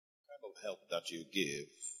help that you give.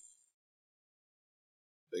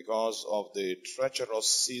 Because of the treacherous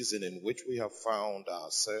season in which we have found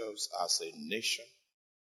ourselves as a nation,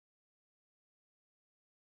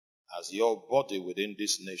 as your body within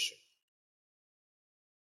this nation,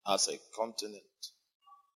 as a continent,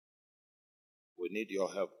 we need your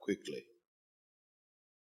help quickly.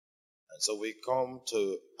 And so we come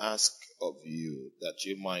to ask of you that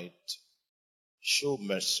you might show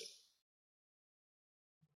mercy.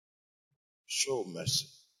 Show mercy.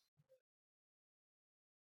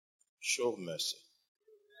 Show mercy.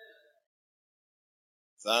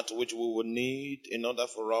 That which we will need in order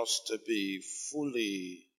for us to be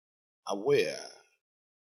fully aware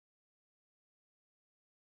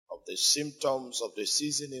of the symptoms of the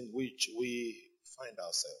season in which we find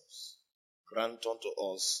ourselves. Grant unto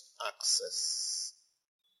us access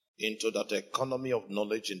into that economy of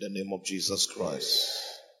knowledge in the name of Jesus Christ.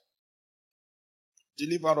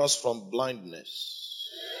 Deliver us from blindness,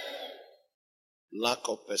 lack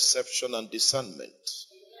of perception and discernment.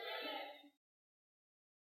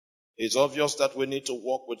 It's obvious that we need to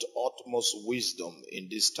walk with utmost wisdom in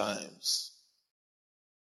these times.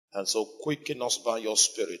 And so quicken us by your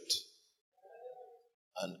Spirit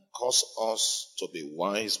and cause us to be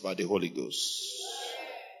wise by the Holy Ghost.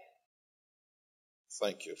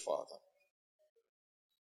 Thank you, Father.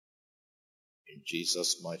 In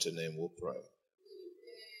Jesus' mighty name we pray.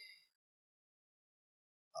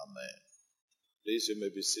 Amen. Please, you may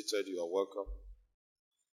be seated. You are welcome.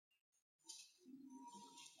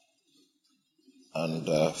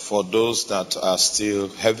 And for those that are still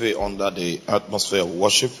heavy under the atmosphere of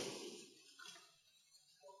worship,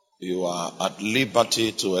 you are at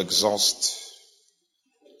liberty to exhaust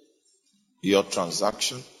your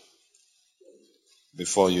transaction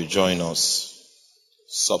before you join us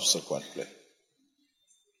subsequently.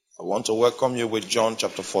 I want to welcome you with John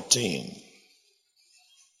chapter 14.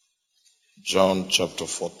 John chapter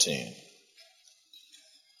 14.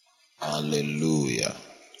 Hallelujah.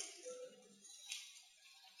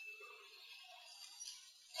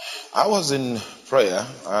 I was in prayer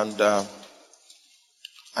and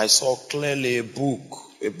I saw clearly a book.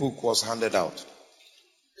 A book was handed out.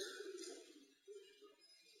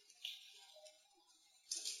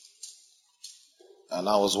 And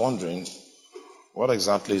I was wondering, what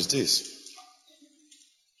exactly is this?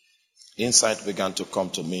 Insight began to come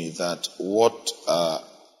to me that what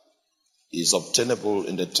is obtainable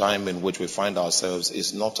in the time in which we find ourselves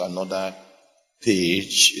is not another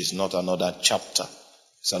page, is not another chapter.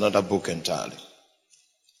 It's another book entirely.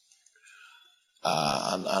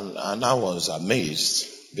 And I was amazed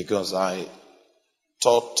because I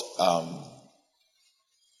thought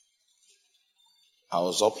I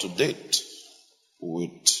was up to date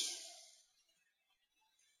with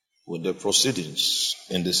the proceedings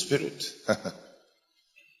in the Spirit.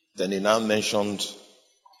 Then he now mentioned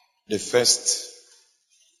the first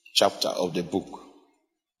chapter of the book,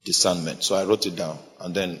 Discernment. So I wrote it down.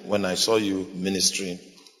 And then when I saw you ministering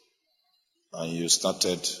and you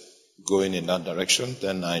started going in that direction,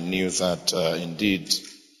 then I knew that indeed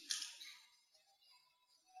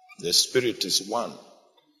the Spirit is one.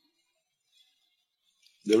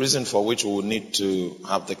 The reason for which we will need to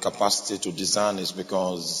have the capacity to discern is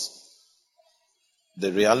because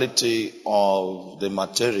the reality of the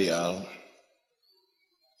material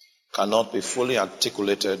cannot be fully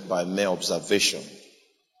articulated by mere observation.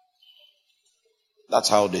 That's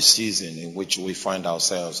how the season in which we find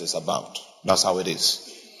ourselves is about. That's how it is.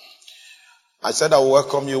 I said I will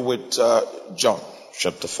welcome you with John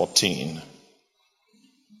chapter 14.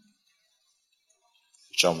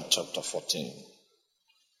 John chapter 14.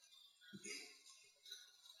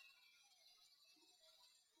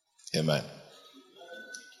 Amen.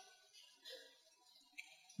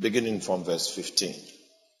 Beginning from verse 15.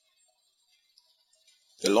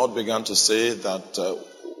 The Lord began to say that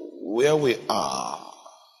where we are,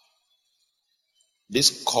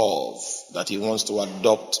 this curve that he wants to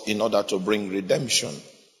adopt in order to bring redemption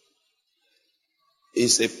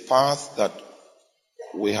is a path that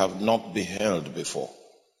we have not beheld before.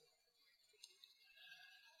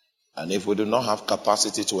 And if we do not have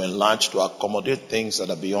capacity to enlarge, to accommodate things that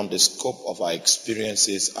are beyond the scope of our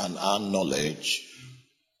experiences and our knowledge,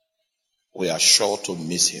 we are sure to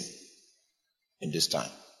miss him in this time.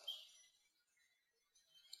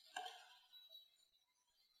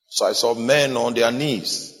 So I saw men on their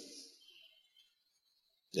knees.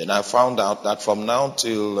 Then I found out that from now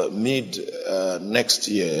till mid next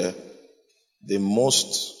year, the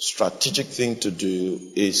most strategic thing to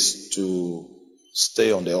do is to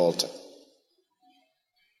stay on the altar.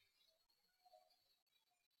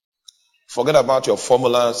 Forget about your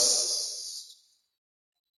formulas.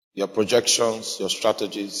 your projections, your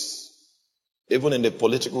strategies. Even in the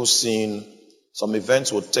political scene, some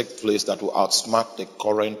events will take place that will outsmart the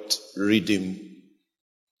current rhythm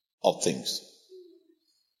of things.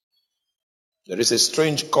 There is a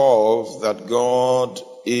strange curve that God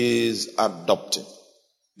is adopting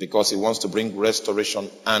because He wants to bring restoration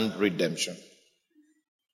and redemption.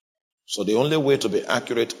 So the only way to be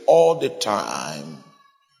accurate all the time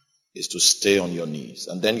is to stay on your knees.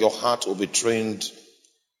 And then your heart will be trained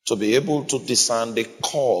to be able to discern the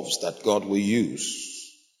curves that God will use.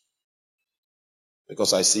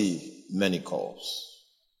 Because I see many curves.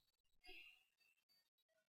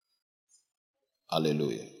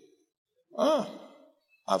 Hallelujah.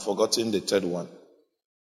 I've forgotten the third one.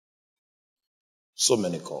 So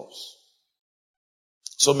many curves.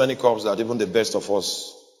 So many curves that even the best of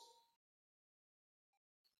us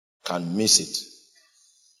can miss it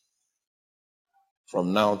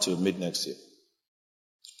from now till mid next year.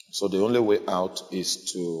 So the only way out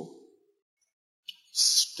is to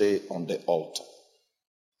stay on the altar.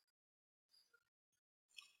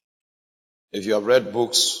 If you have read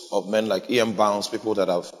books of men like E.M. Bounds, people that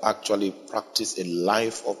have actually practiced a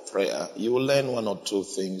life of prayer, you will learn one or two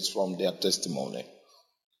things from their testimony.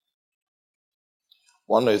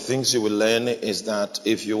 One of the things you will learn is that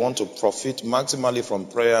if you want to profit maximally from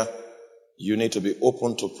prayer, you need to be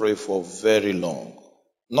open to pray for very long.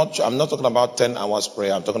 I'm not talking about 10 hours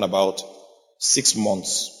prayer. I'm talking about 6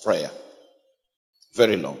 months prayer.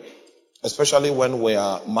 Very long. Especially when we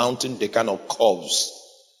are mounting the kind of curves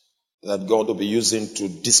that God will be using to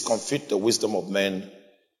discomfit the wisdom of men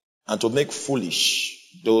and to make foolish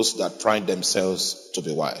those that pride themselves to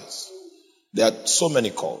be wise. There are so many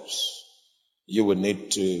curves. You will need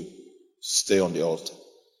to stay on the altar.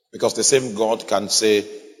 Because the same God can say,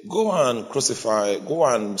 go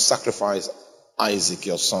and sacrifice Isaac,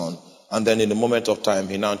 your son. And then in the moment of time,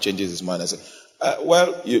 he now changes his mind and says,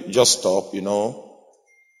 you just stop,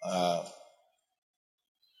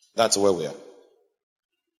 that's where we are.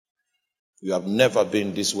 You have never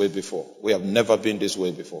been this way before. We have never been this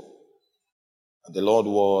way before. And the Lord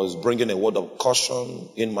was bringing a word of caution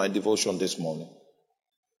in my devotion this morning.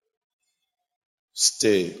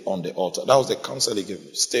 Stay on the altar. That was the counsel He gave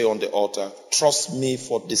me. Stay on the altar. Trust me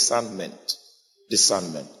for discernment.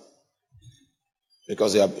 Discernment.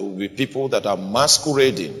 Because there will be people that are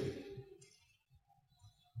masquerading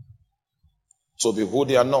to be who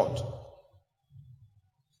they are not.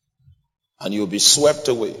 And you'll be swept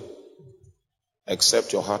away.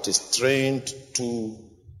 Except your heart is trained to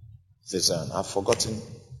discern. I've forgotten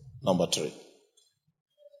number 3.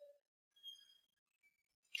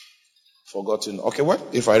 Forgotten. Okay, what?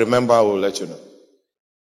 If I remember, I will let you know.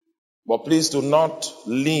 But please do not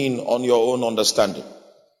lean on your own understanding.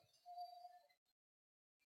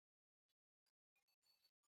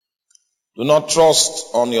 Do not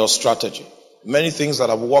trust on your strategy. Many things that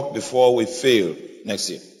have worked before will fail next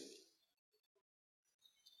year.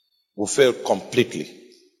 Will fail completely.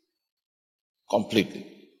 Completely.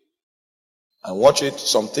 And watch it,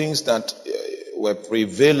 some things that were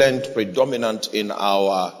predominant in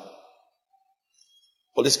our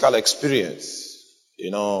political experience,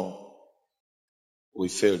 we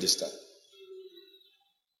fail this time.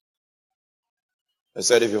 I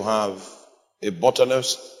said if you have a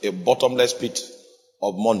bottomless pit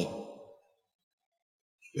of money,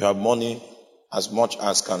 you have money as much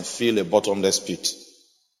as can fill a bottomless pit.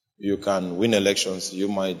 You can win elections. You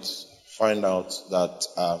might find out that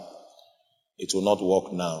it will not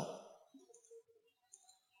work now.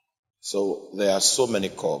 So there are so many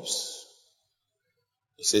curves.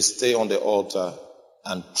 He says, stay on the altar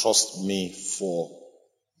and trust me for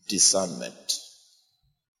discernment.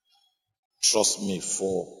 Trust me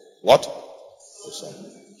for what?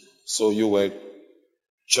 Discernment. So you were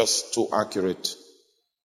just too accurate.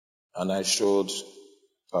 And I showed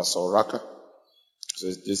Pastor Raka.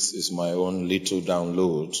 This is my own little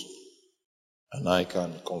download. And I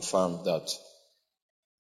can confirm that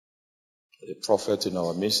the prophet in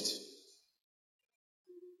our midst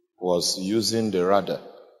was using the radar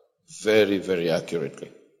very, very accurately.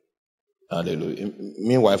 Hallelujah.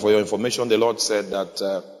 Meanwhile, for your information, the Lord said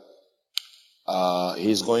that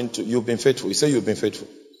He's going to, you've been faithful. He said you've been faithful.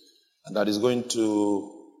 And that He's going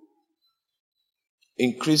to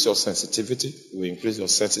increase your sensitivity. He will increase your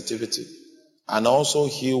sensitivity. And also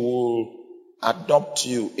He will adopt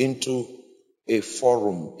you into a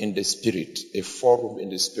forum in the Spirit. A forum in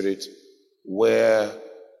the Spirit where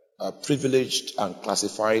privileged and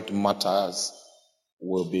classified matters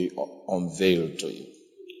will be unveiled to you.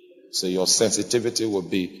 So your sensitivity will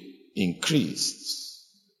be increased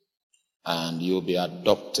and you'll be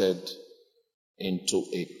adopted into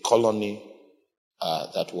a colony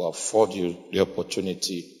that will afford you the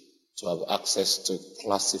opportunity to have access to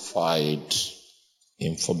classified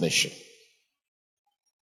information.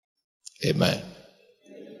 Amen.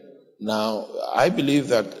 Now, I believe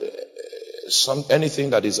that anything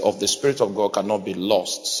that is of the Spirit of God cannot be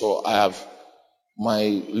lost. So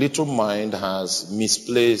my little mind has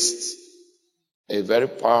misplaced a very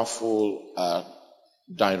powerful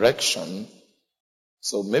direction.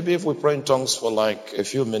 So maybe if we pray in tongues for like a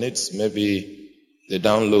few minutes, maybe the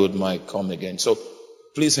download might come again. So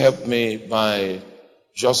please help me by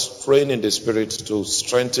just praying in the Spirit to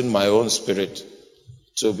strengthen my own spirit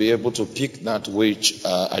to be able to pick that which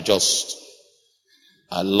I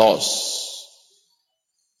lost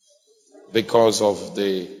because of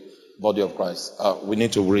the body of Christ. We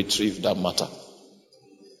need to retrieve that matter.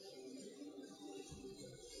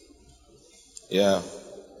 Yeah.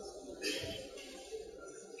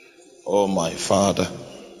 Oh, my Father.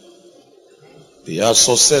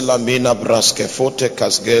 Piasosela mina braskefote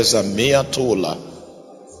kasgeza mia tula.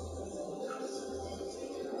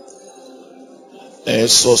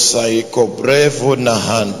 Eso saiko brevo na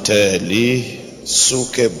hanteli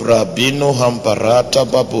suke brabino hamparata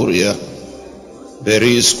baburia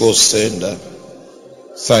berisco senda.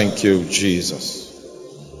 Thank you, Jesus.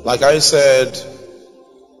 Like I said,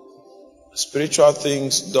 spiritual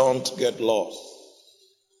things don't get lost.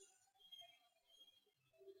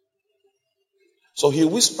 So he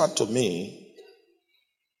whispered to me,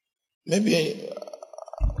 maybe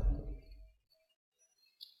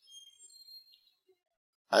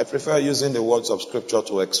I prefer using the words of scripture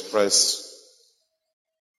to express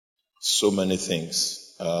so many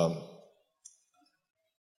things.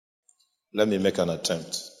 Let me make an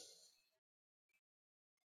attempt.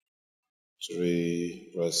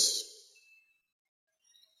 3 verse.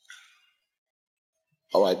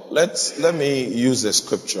 All right, let me use a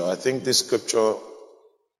scripture. I think this scripture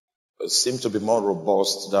seems to be more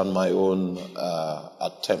robust than my own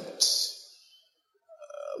attempt.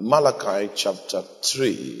 Malachi chapter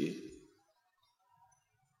 3.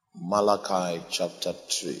 Malachi chapter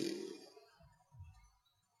 3.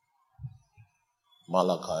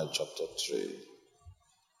 Malachi chapter 3.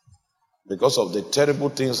 Because of the terrible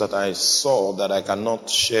things that I saw that I cannot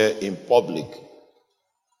share in public,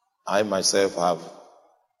 I myself have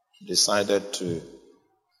decided to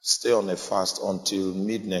stay on a fast until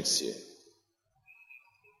mid next year.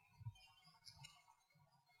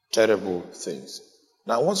 Terrible things.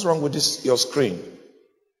 Now, what's wrong with this? Your screen.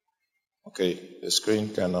 Okay, the screen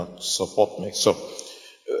cannot support me. So,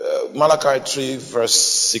 Malachi 3 verse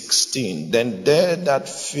 16. Then they that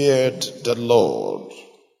feared the Lord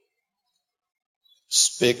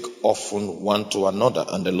spake often one to another,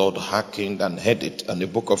 and the Lord hearkened and heard it, and the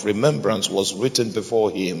book of remembrance was written before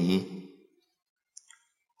him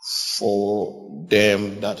for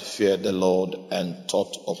them that feared the Lord and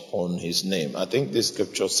thought upon his name. I think this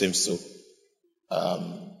scripture seems to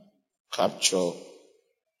capture.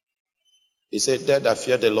 He said, they that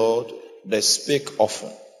fear the Lord, they speak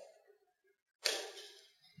often,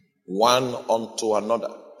 one unto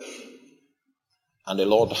another. And the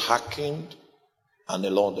Lord hearkened, and the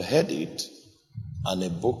Lord heard it, and a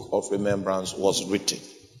book of remembrance was written.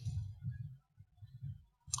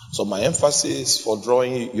 So my emphasis for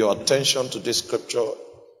drawing your attention to this scripture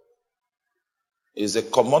is a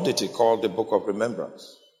commodity called the book of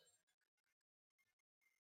remembrance.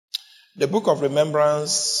 The book of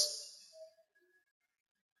remembrance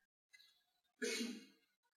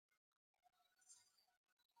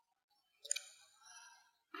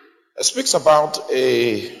speaks about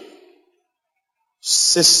a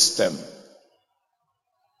system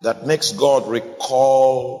that makes God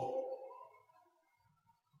recall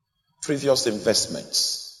previous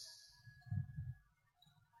investments.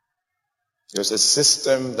 There's a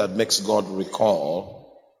system that makes God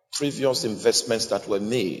recall previous investments that were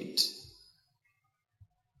made.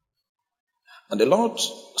 And the Lord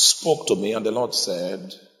spoke to me, and the Lord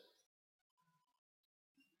said,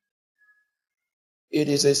 it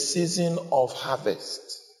is a season of harvest.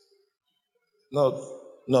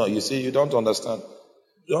 No, you see, you don't understand.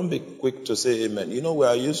 Don't be quick to say amen. You know, we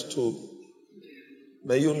are used to,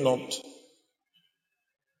 may you not.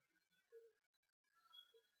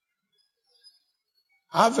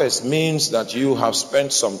 Harvest means that you have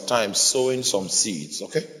spent some time sowing some seeds,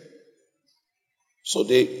 okay? So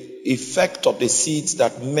the effect of the seeds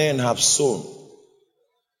that men have sown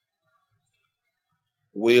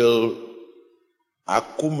will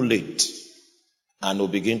accumulate and will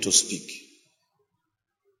begin to speak.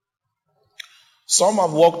 Some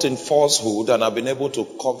have walked in falsehood and have been able to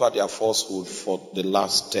cover their falsehood for the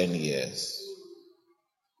last 10 years.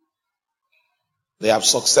 They have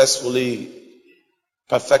successfully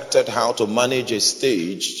perfected how to manage a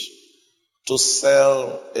stage to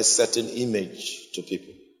sell a certain image to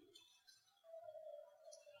people.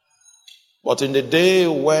 But in the day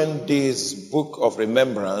when this book of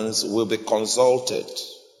remembrance will be consulted,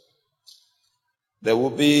 there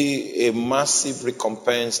will be a massive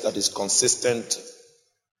recompense that is consistent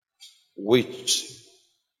with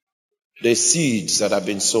the seeds that have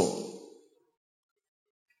been sown.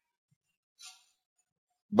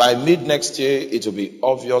 By mid next year, it will be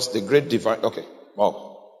obvious the great divine. Okay,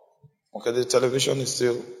 the television is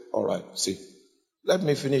still all right. See, let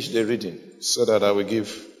me finish the reading so that I will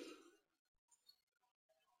give.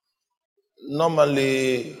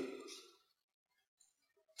 Normally,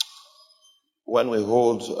 when we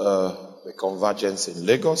hold the convergence in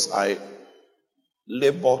Lagos, I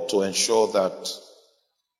labor to ensure that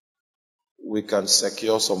we can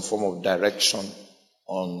secure some form of direction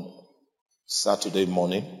on Saturday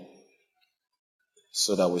morning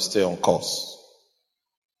so that we stay on course.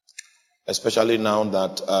 Especially now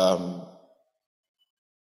that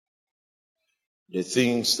the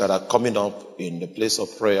things that are coming up in the place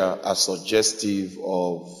of prayer are suggestive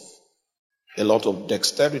of a lot of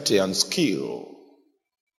dexterity and skill.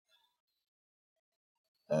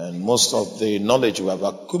 And most of the knowledge we have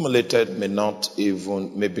accumulated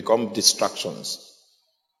may become distractions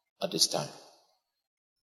at this time.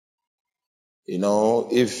 You know,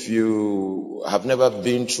 if you have never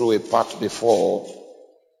been through a path before,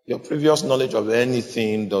 your previous knowledge of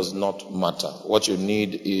anything does not matter. What you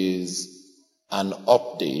need is an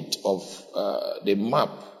update of the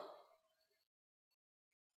map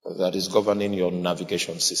that is governing your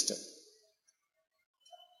navigation system.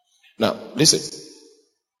 Now, listen.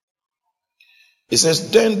 It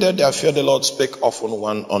says, Then they that feared the Lord spake often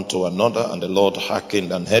one unto another, and the Lord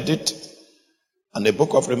hearkened and heard it. And a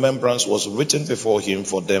book of remembrance was written before him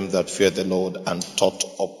for them that feared the Lord and thought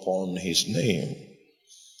upon his name.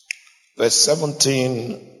 Verse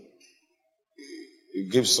 17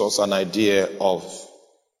 gives us an idea of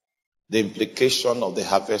the implication of the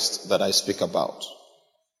harvest that I speak about.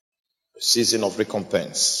 A season of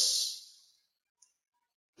recompense.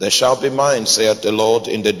 There shall be mine, saith the Lord,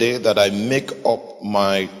 in the day that I make up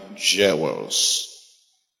my jewels.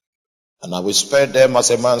 And I will spare them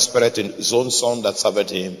as a man spareth his own son that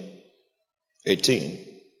serveth him. 18.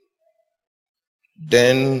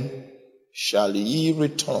 Then shall ye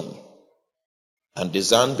return and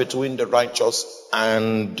discern between the righteous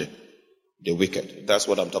and the wicked. That's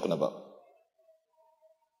what I'm talking about.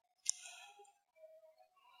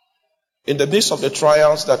 In the midst of the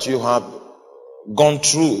trials that you have gone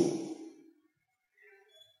through,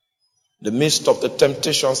 the midst of the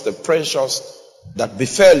temptations, the pressures that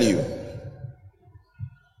befell you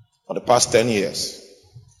for the past 10 years,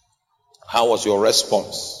 how was your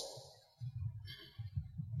response?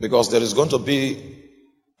 Because there is going to be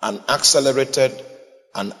an accelerated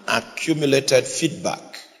and accumulated feedback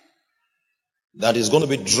that is going to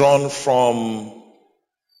be drawn from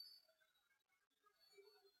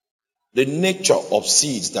the nature of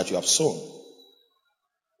seeds that you have sown.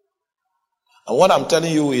 And what I'm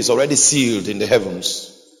telling you is already sealed in the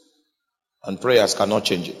heavens, and prayers cannot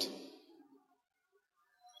change it.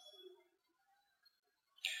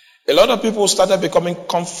 A lot of people started becoming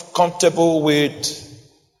comfortable with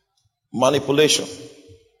manipulation.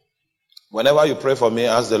 Whenever you pray for me,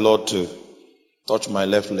 ask the Lord to touch my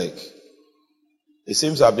left leg. It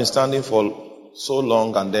seems I've been standing for so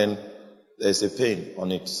long and then there's a pain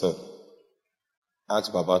on it. So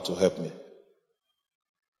ask Baba to help me.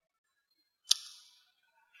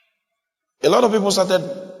 A lot of people started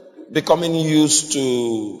becoming used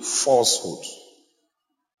to falsehood.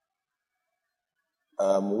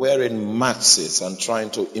 Wearing masks and trying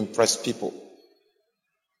to impress people.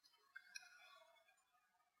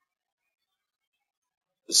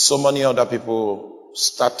 So many other people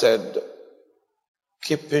started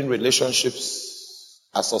keeping relationships,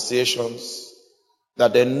 associations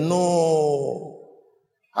that they know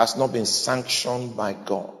has not been sanctioned by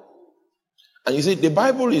God. And you see, the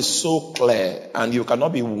Bible is so clear and you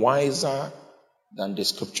cannot be wiser than the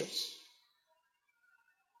scriptures.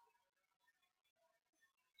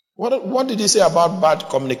 What did he say about bad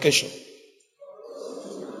communication?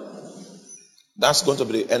 That's going to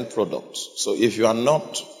be the end product. So if you are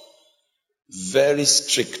not very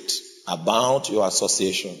strict about your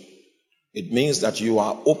association, it means that you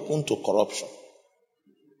are open to corruption.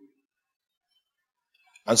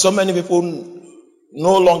 And so many people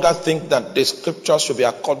no longer think that the scripture should be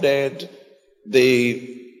accorded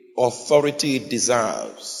the authority it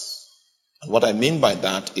deserves. And what I mean by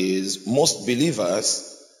that is most believers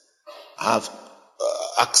have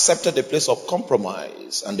accepted a place of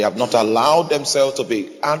compromise, and they have not allowed themselves to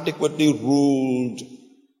be adequately ruled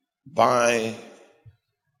by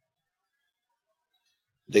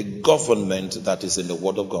the government that is in the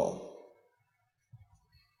Word of God.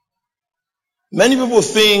 Many people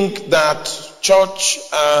think that church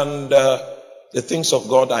and the things of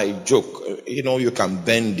God are a joke. You can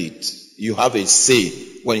bend it. You have a say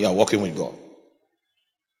when you are walking with God.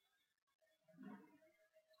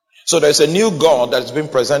 So there's a new God that's been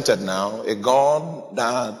presented now, a God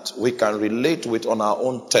that we can relate with on our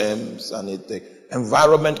own terms, and the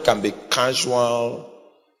environment can be casual,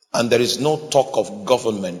 and there is no talk of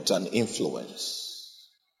government and influence.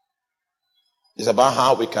 It's about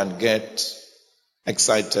how we can get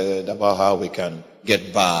excited, about how we can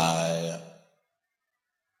get by.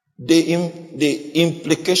 The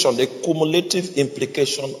implication, the cumulative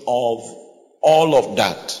implication of all of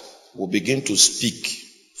that will begin to speak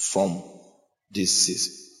from this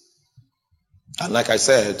season. And like I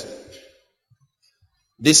said,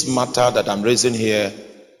 this matter that I'm raising here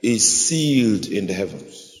is sealed in the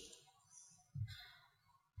heavens.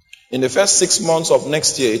 In the first 6 months of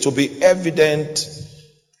next year, it will be evident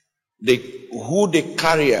who the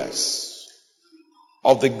carriers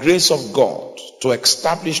of the grace of God to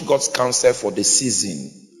establish God's counsel for the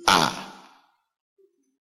season are.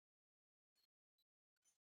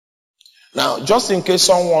 Now, just in case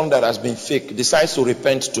someone that has been fake decides to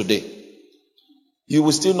repent today, you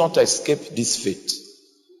will still not escape this fate,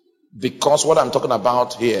 because what I'm talking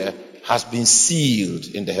about here has been sealed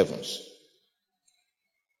in the heavens.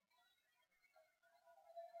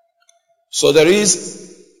 So there is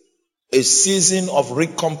a season of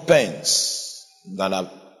recompense that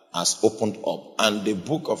has opened up, and the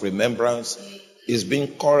book of remembrance is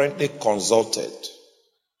being currently consulted,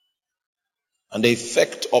 and the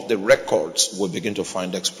effect of the records will begin to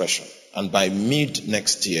find expression. And by mid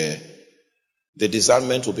next year, the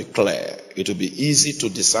discernment will be clear. It will be easy to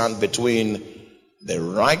discern between the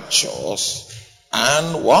righteous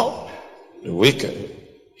and the wicked,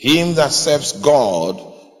 him that serves God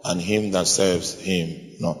and him that serves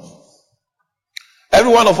him not.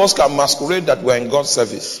 Every one of us can masquerade that we're in God's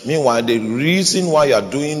service. Meanwhile, the reason why you are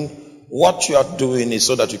doing what you are doing is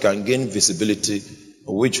so that you can gain visibility,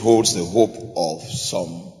 which holds the hope of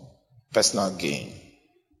some personal gain.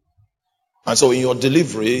 And so in your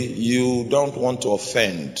delivery, you don't want to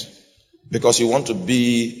offend, because you want to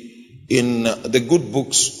be in the good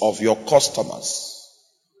books of your customers,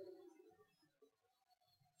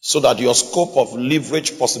 so that your scope of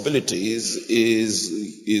leverage possibilities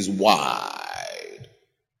is wide.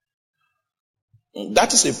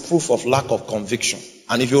 That is a proof of lack of conviction.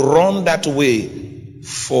 And if you run that way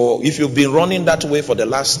if you've been running that way for the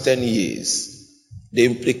last 10 years, the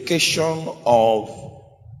implication of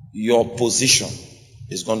your position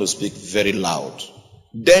is going to speak very loud.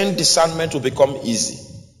 Then discernment will become easy,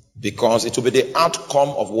 because it will be the outcome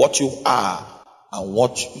of what you are and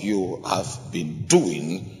what you have been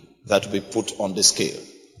doing that will be put on the scale.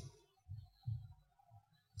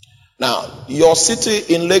 Now, your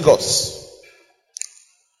city in Lagos,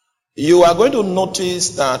 you are going to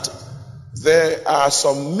notice that there are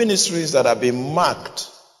some ministries that have been marked,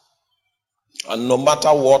 and no matter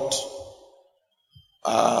what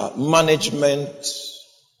management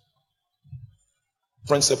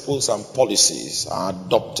principles and policies are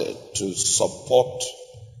adopted to support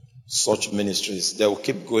such ministries, they will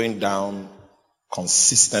keep going down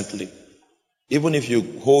consistently. Even if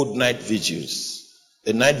you hold night vigils,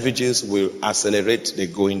 the night vigils will accelerate the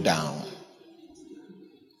going down.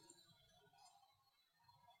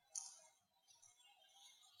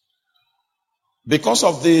 Because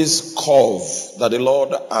of this curve that the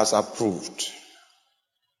Lord has approved,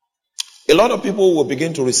 a lot of people will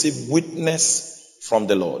begin to receive witness from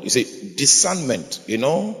the Lord. You see, discernment,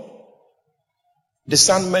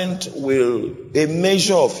 discernment a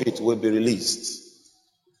measure of it will be released,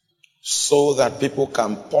 so that people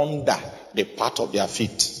can ponder the path of their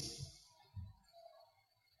feet,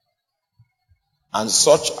 and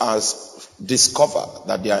such as discover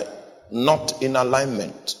that they are not in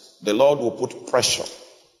alignment. The Lord will put pressure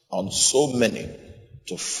on so many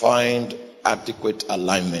to find adequate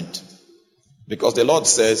alignment. Because the Lord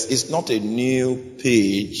says it's not a new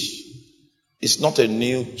page, it's not a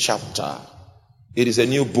new chapter, it is a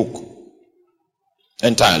new book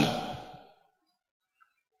entirely.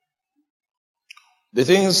 The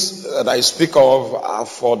things that I speak of are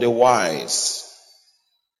for the wise.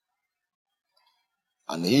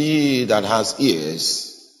 And he that has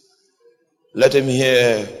ears, let him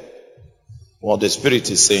hear what the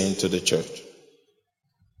Spirit is saying to the church.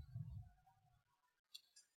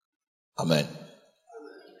 Amen.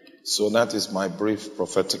 So that is my brief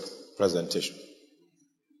prophetic presentation.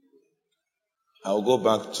 I'll go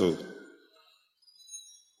back to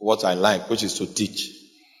what I like, which is to teach.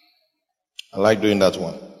 I like doing that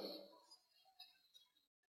one.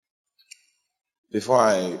 Before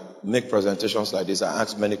I make presentations like this, I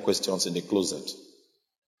ask many questions in the closet.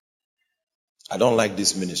 I don't like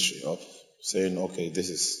this ministry of saying, okay, this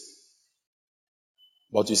is...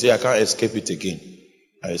 But you see, I can't escape it again.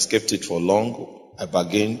 I escaped it for long. I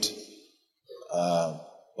bargained.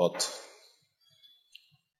 But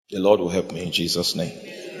the Lord will help me in Jesus' name.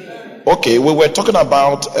 Okay, we were talking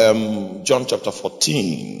about John chapter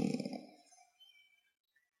 14.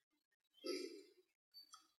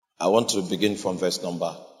 I want to begin from verse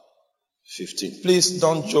number 15. Please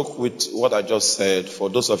don't joke with what I just said. For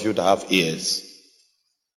those of you that have ears,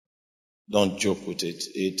 don't joke with it.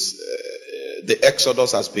 It's the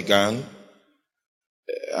Exodus has begun,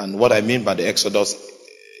 and what I mean by the Exodus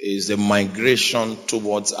is the migration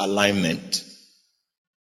towards alignment.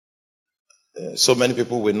 So many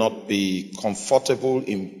people will not be comfortable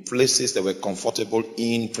in places they were comfortable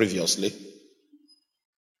in previously.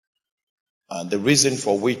 And the reason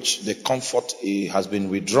for which the comfort has been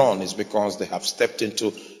withdrawn is because they have stepped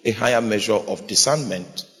into a higher measure of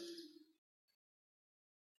discernment.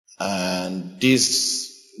 And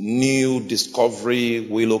this new discovery,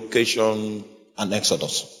 relocation, and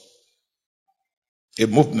exodus. A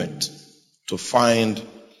movement to find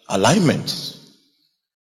alignment.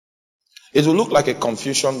 It will look like a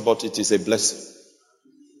confusion, but it is a blessing.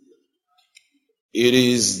 It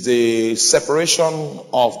is the separation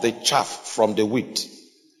of the chaff from the wheat.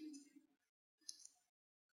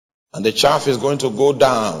 And the chaff is going to go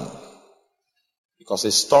down because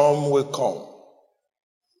a storm will come.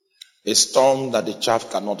 A storm that the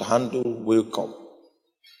chaff cannot handle will come.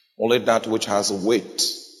 Only that which has weight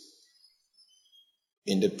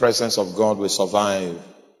in the presence of God will survive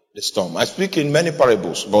the storm. I speak in many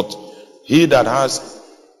parables, but he that has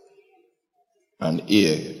an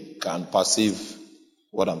ear can perceive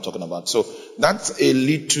what I'm talking about. So that's a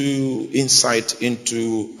little insight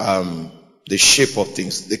into the shape of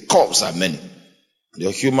things. The curves are many.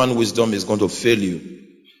 Your human wisdom is going to fail you.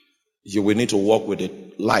 You will need to work with a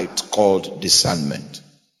light called discernment.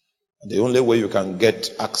 And the only way you can get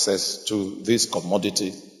access to this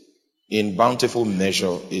commodity in bountiful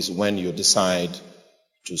measure is when you decide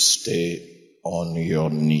to stay on your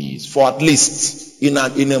knees. For at least, in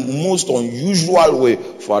a most unusual way,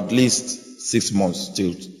 for at least 6 months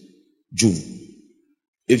till June.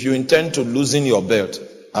 If you intend to loosen your belt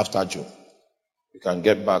after June, you can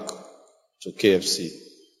get back to KFC.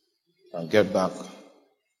 You can get back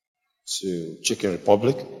to Chicken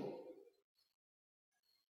Republic.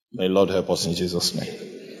 May Lord help us in Jesus' name.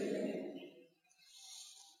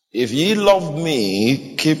 If ye love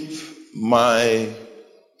me, keep my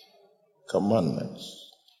commandments.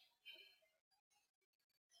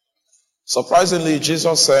 Surprisingly,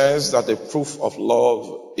 Jesus says that the proof of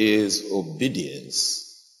love is obedience.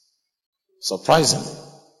 Surprisingly.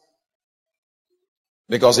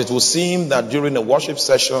 Because it will seem that during a worship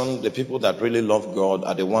session, the people that really love God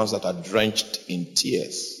are the ones that are drenched in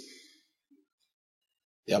tears.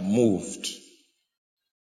 They are moved.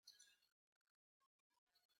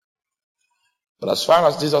 But as far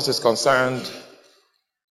as Jesus is concerned,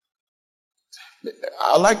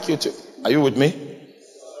 I'd like you to, are you with me?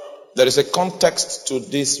 There is a context to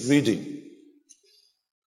this reading.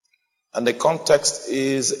 And the context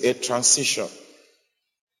is a transition.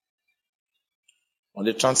 And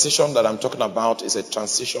the transition that I'm talking about is a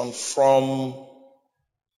transition from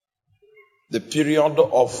the period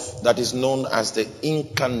of that is known as the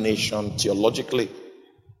incarnation theologically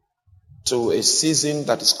to a season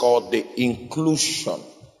that is called the inclusion.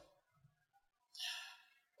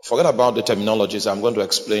 Forget about the terminologies. I'm going to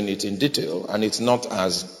explain it in detail, and it's not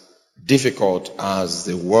as difficult as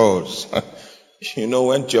the words. You know,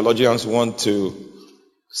 when theologians want to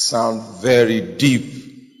sound very deep,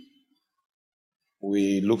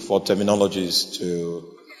 we look for terminologies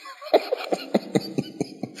to...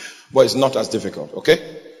 But it's not as difficult, okay?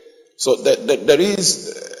 So there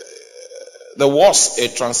was a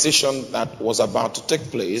transition that was about to take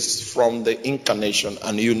place from the incarnation,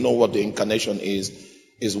 and you know what the incarnation is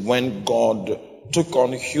when God took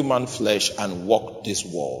on human flesh and walked this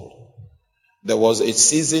world. There was a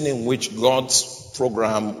season in which God's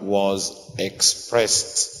program was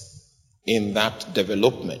expressed in that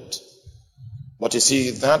development. But you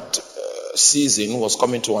see, that season was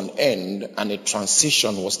coming to an end, and a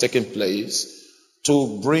transition was taking place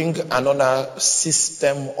to bring another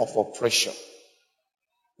system of operation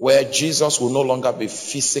where Jesus will no longer be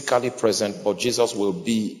physically present, but Jesus will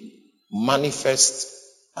be manifest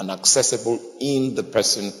and accessible in the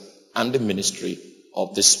person and the ministry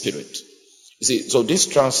of the Spirit. You see, so this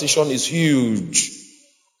transition is huge.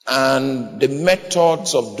 And the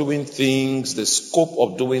methods of doing things, the scope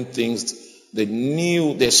of doing things,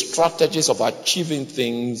 the strategies of achieving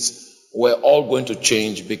things were all going to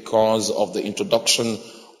change because of the introduction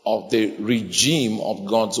of the regime of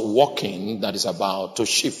God's working that is about to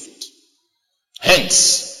shift.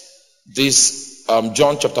 Hence, this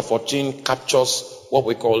John chapter 14 captures what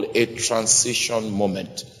we call a transition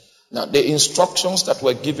moment. Now, the instructions that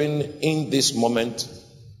were given in this moment,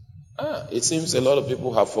 it seems a lot of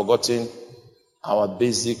people have forgotten our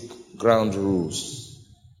basic ground rules.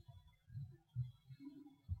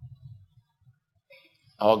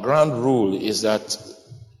 Our ground rule is that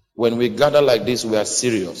when we gather like this, we are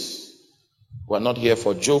serious. We're not here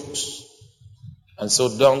for jokes. And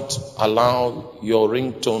so don't allow your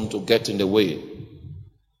ringtone to get in the way.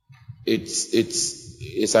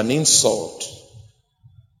 It's an insult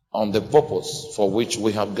on the purpose for which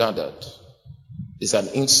we have gathered. It's an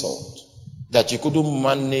insult that you couldn't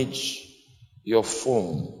manage your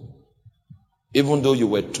phone, even though you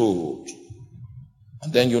were told.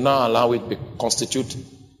 And then you now allow it to constitute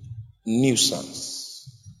nuisance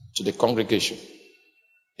to the congregation.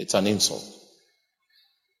 It's an insult.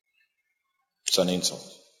 It's an insult.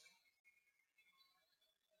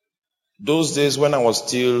 Those days when I was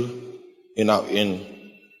still in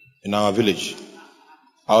our village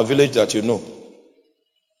that you know,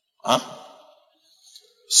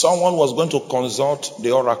 someone was going to consult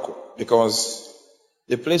the oracle because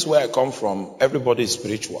the place where I come from, everybody is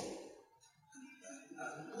spiritual.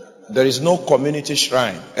 There is no community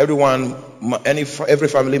shrine. Every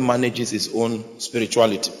family manages its own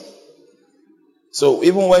spirituality. So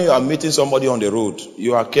even when you are meeting somebody on the road,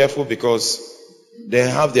 you are careful because they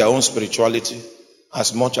have their own spirituality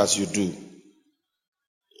as much as you do.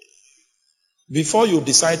 Before you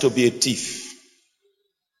decide to be a thief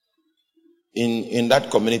in that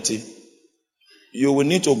community, you will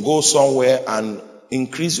need to go somewhere and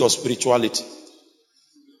increase your spirituality.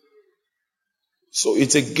 So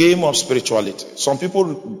it's a game of spirituality. Some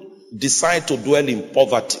people decide to dwell in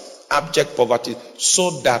poverty, abject poverty,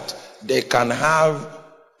 so that they can have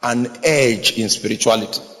an edge in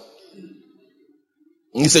spirituality.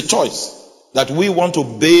 It's a choice that we want to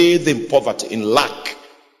bathe in poverty, in lack,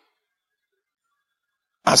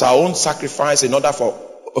 as our own sacrifice in order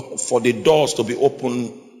for the doors to be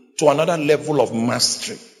open to another level of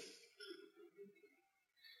mastery.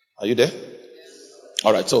 Are you there?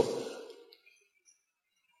 All right, so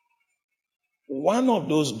one of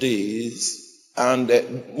those days, and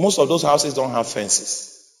most of those houses don't have fences.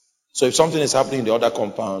 So if something is happening in the other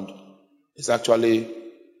compound, that's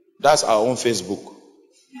our own Facebook.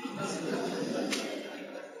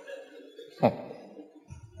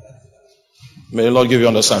 May the Lord give you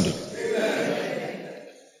understanding.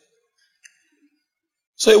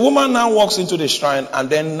 So a woman now walks into the shrine and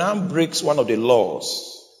then now breaks one of the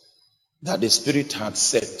laws that the Spirit had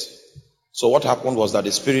set. So what happened was that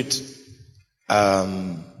the Spirit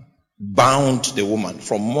bound the woman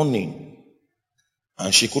from morning,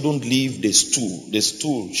 and she couldn't leave the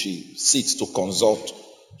stool she sits to consult.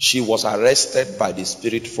 She was arrested by the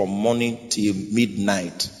Spirit from morning till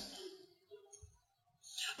midnight.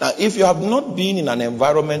 Now, if you have not been in an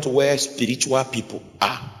environment where spiritual people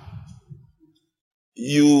are,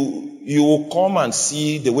 you will come and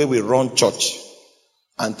see the way we run church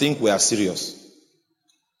and think we are serious.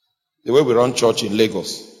 The way we run church in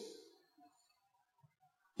Lagos,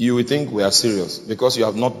 you will think we are serious because you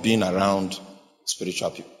have not been around spiritual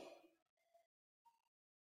people.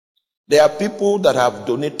 There are people that have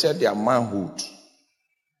donated their manhood,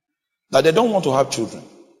 that they don't want to have children.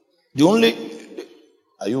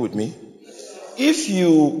 Are you with me? If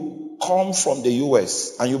you come from the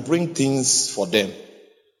US and you bring things for them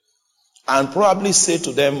and probably say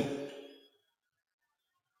to them,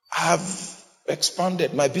 I've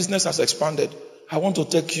expanded, my business has expanded, I want to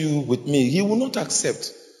take you with me, he will not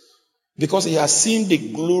accept because he has seen the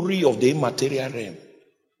glory of the immaterial realm.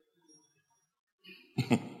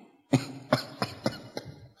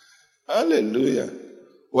 Hallelujah.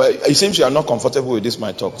 Well, it seems you are not comfortable with this,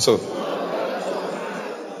 my talk. So,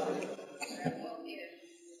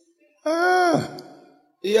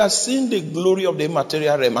 he has seen the glory of the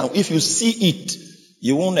immaterial realm. And if you see it,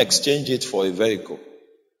 you won't exchange it for a vehicle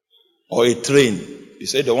or a train. You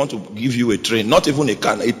say they want to give you a train, not even a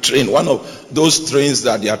car, a train. One of those trains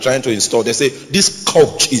that they are trying to install. They say, this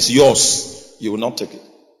couch is yours. You will not take it.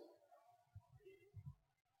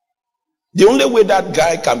 The only way that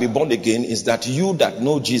guy can be born again is that you that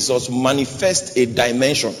know Jesus manifest a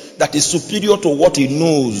dimension that is superior to what he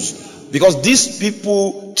knows. Because these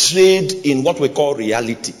people trade in what we call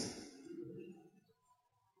reality.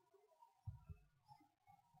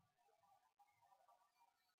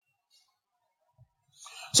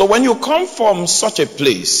 So when you come from such a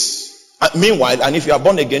place, meanwhile, and if you are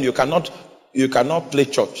born again, you cannot play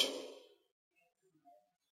church.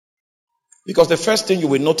 Because the first thing you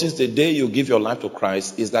will notice the day you give your life to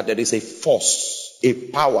Christ is that there is a force, a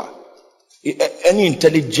power. Any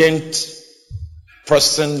intelligent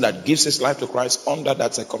person that gives his life to Christ under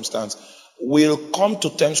that circumstance will come to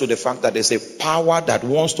terms with the fact that there's a power that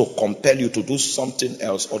wants to compel you to do something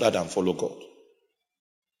else other than follow God.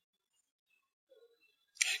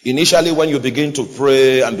 Initially, when you begin to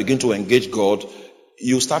pray and begin to engage God,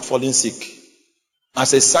 you start falling sick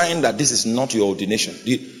as a sign that this is not your ordination.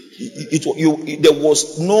 There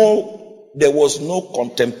was no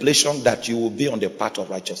contemplation that you will be on the path of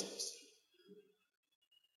righteousness.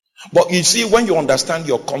 But you see, when you understand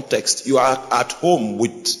your context, you are at home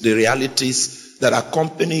with the realities that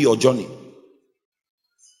accompany your journey.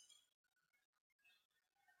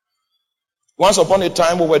 Once upon a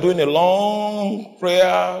time, we were doing a long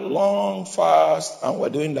prayer, long fast, and we're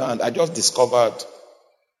doing that. And I just discovered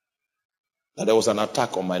that there was an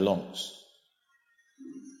attack on my lungs.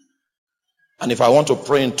 And if I want to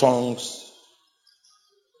pray in tongues,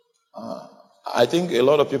 I think a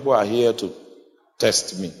lot of people are here to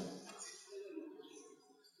test me.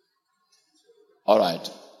 All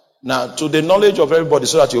right. Now, to the knowledge of everybody,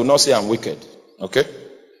 so that you will not say I'm wicked. Okay?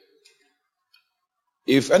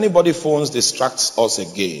 If anybody phones distracts us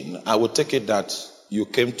again, I will take it that you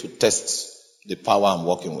came to test the power I'm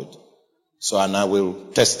working with. So, and I will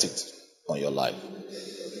test it on your life.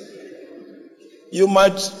 You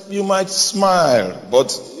might smile,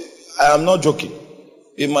 but I am not joking.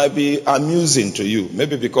 It might be amusing to you,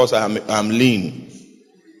 maybe because I'm lean.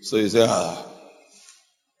 So you say,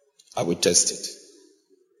 I will test it.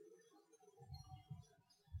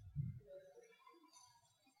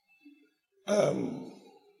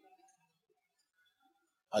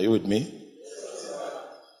 Are you with me?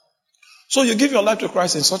 So you give your life to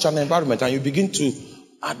Christ in such an environment and you begin to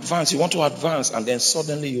advance. You want to advance, and then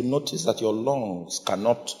suddenly you notice that your lungs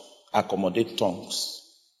cannot accommodate tongues.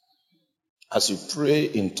 As you pray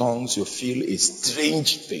in tongues, you feel a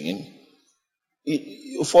strange pain.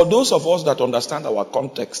 For those of us that understand our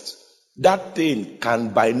context, that pain can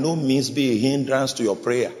by no means be a hindrance to your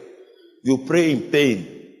prayer. You pray in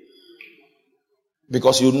pain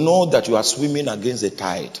because you know that you are swimming against the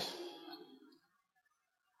tide.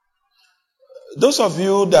 Those of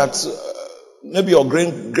you that maybe your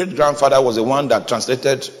great-grandfather was the one that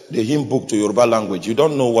translated the hymn book to Yoruba language, you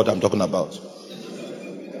don't know what I'm talking about.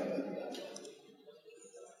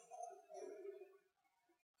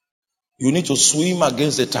 You need to swim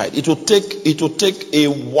against the tide. It will take a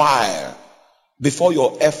while before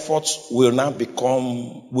your efforts will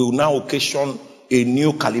now occasion a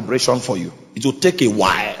new calibration for you. It will take a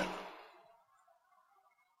while.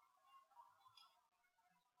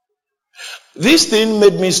 This thing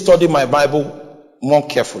made me study my Bible more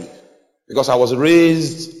carefully because I was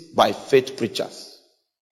raised by faith preachers.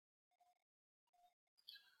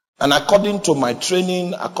 And according to my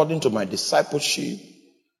training, according to my discipleship,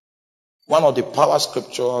 one of the power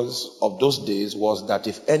scriptures of those days was that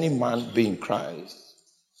if any man be in Christ.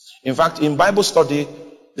 In fact, in Bible study,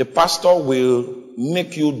 the pastor will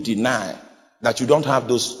make you deny that you don't have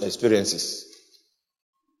those experiences.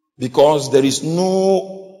 Because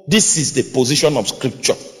this is the position of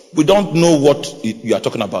scripture. We don't know what you are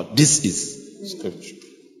talking about. This is scripture.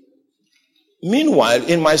 Meanwhile,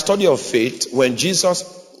 in my study of faith, when Jesus,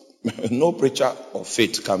 no preacher of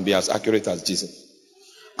faith can be as accurate as Jesus.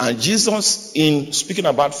 And Jesus, in speaking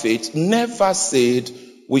about faith, never said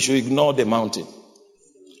we should ignore the mountain.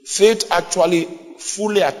 Faith actually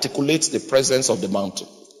fully articulates the presence of the mountain.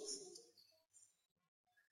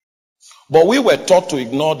 But we were taught to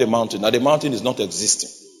ignore the mountain, that the mountain is not existing.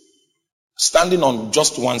 Standing on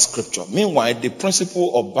just one scripture. Meanwhile, the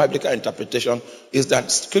principle of biblical interpretation is that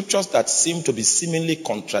scriptures that seem to be seemingly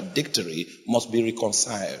contradictory must be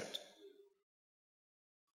reconciled.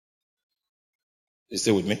 You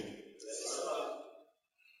stay with me?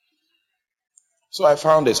 So I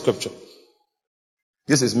found a scripture.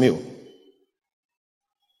 This is new.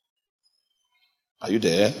 Are you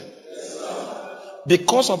there?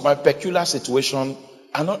 Because of my peculiar situation,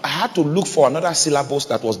 I had to look for another syllabus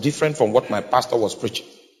that was different from what my pastor was preaching.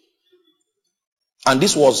 And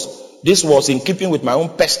this was in keeping with my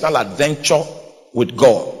own personal adventure with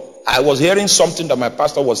God. I was hearing something that my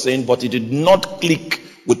pastor was saying, but it did not click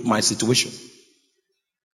with my situation.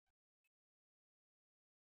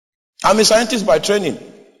 I'm a scientist by training.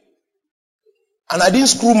 And I didn't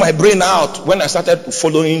screw my brain out when I started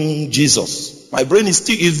following Jesus. My brain is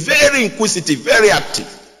very inquisitive, very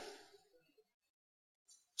active.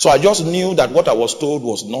 So I just knew that what I was told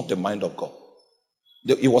was not the mind of God.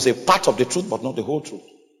 It was a part of the truth, but not the whole truth.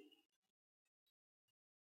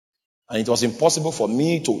 And it was impossible for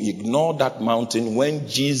me to ignore that mountain when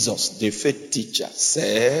Jesus, the faith teacher,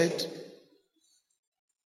 said,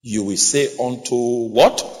 you will say unto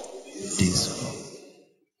what? This.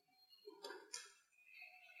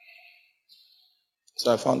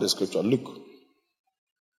 So I found the scripture. Look.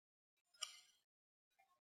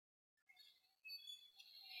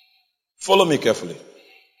 Follow me carefully.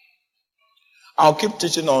 I'll keep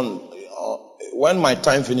teaching on. When my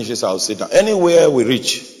time finishes, I'll sit down. Anywhere we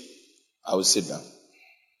reach, I will sit down.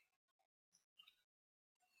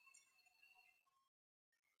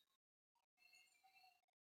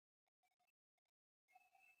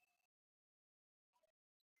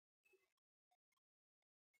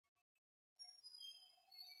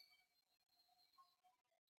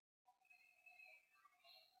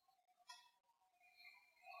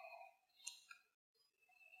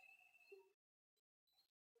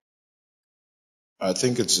 I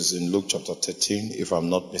think it is in Luke chapter 13, if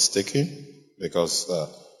I'm not mistaken, because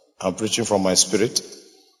I'm preaching from my spirit.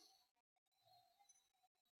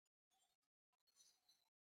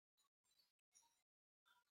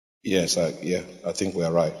 Yes, I think we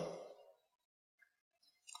are right.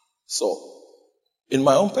 So, in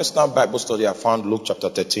my own personal Bible study, I found Luke chapter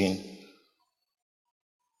 13,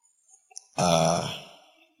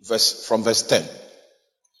 from verse 10.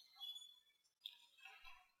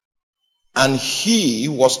 And he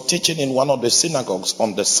was teaching in one of the synagogues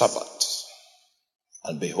on the Sabbath.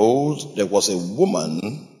 And behold, there was a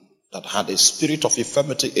woman that had a spirit of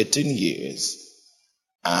infirmity 18 years,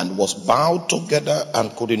 and was bowed together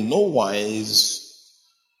and could in no wise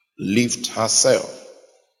lift herself.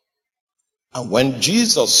 And when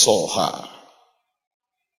Jesus saw her,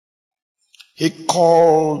 he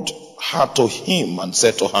called her to him and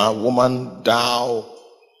said to her, Woman, thou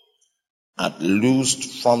art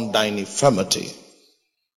loosed from thine infirmity.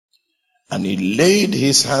 And he laid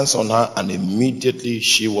his hands on her, and immediately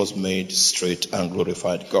she was made straight and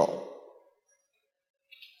glorified God.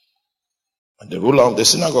 And the ruler of the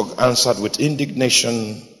synagogue answered with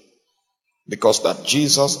indignation, because that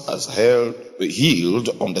Jesus has healed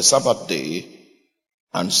on the Sabbath day,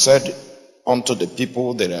 and said unto the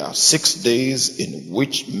people, there are 6 days in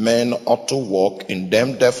which men ought to walk, in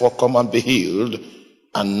them therefore come and be healed,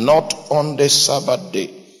 and not on the Sabbath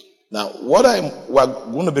day. Now, we're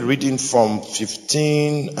going to be reading from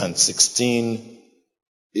 15 and 16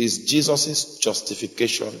 is Jesus'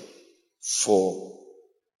 justification for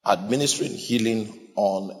administering healing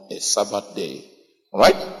on a Sabbath day. All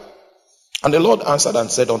right? And the Lord answered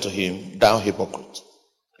and said unto him, Thou hypocrite.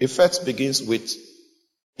 It first begins with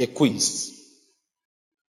a quiz.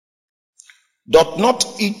 Doth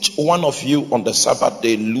not each one of you on the Sabbath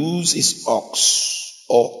day lose his ox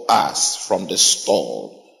or ass from the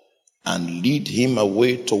stall and lead him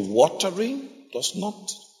away to watering? Does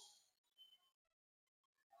not.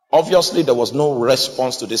 Obviously, there was no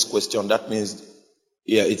response to this question. That means,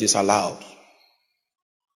 yeah, it is allowed.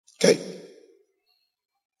 Okay.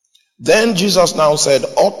 Then Jesus now said,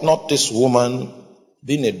 Ought not this woman,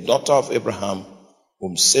 being a daughter of Abraham,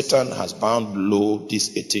 whom Satan has bound low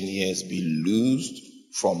these 18 years, be loosed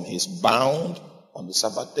from his bound on the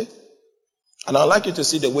Sabbath day? And I'd like you to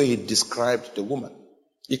see the way he described the woman.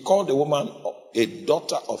 He called the woman a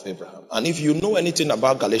daughter of Abraham. And if you know anything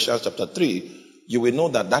about Galatians chapter 3, you will know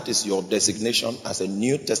that that is your designation as a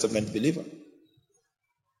New Testament believer.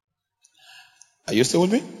 Are you still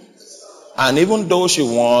with me? And even though she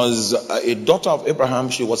was a daughter of Abraham,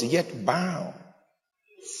 she was yet bound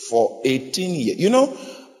for 18 years. You know,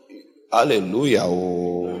 hallelujah.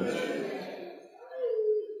 Oh.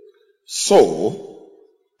 So,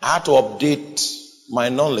 I had to update my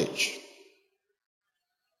knowledge.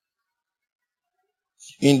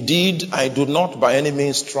 Indeed, I do not by any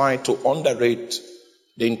means try to underrate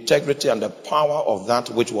the integrity and the power of that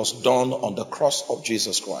which was done on the cross of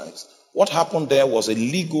Jesus Christ. What happened there was a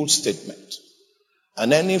legal statement.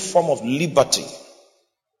 And any form of liberty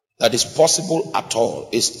that is possible at all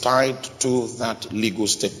is tied to that legal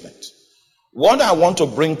statement. What I want to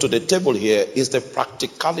bring to the table here is the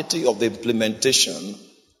practicality of the implementation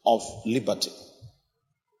of liberty.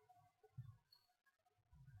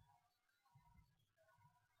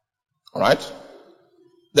 All right?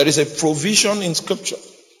 There is a provision in Scripture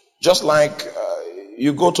Just like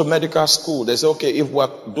you go to medical school, they say, okay, if we're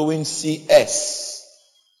doing CS,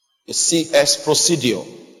 a CS procedure,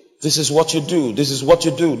 this is what you do, this is what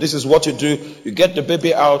you do, this is what you do. You get the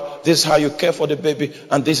baby out, this is how you care for the baby,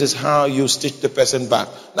 and this is how you stitch the person back.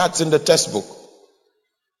 That's in the textbook.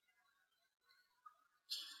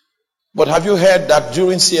 But have you heard that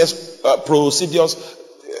during CS procedures,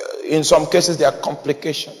 in some cases there are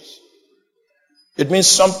complications? It means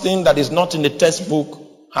something that is not in the textbook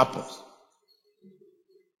happens.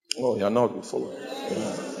 Oh, you're not following.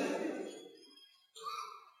 Yeah.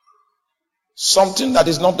 Something that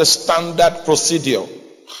is not the standard procedure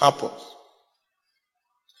happens.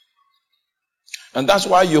 And that's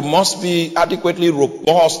why you must be adequately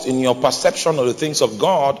robust in your perception of the things of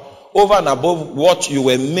God over and above what you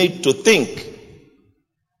were made to think.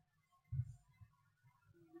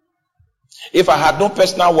 If I had no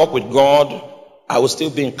personal walk with God, I would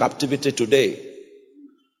still be in captivity today.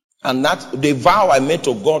 And that the vow I made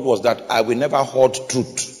to God was that I will never hoard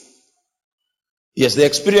truth. Yes, the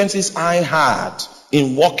experiences I had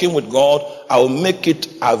in walking with God, I will make it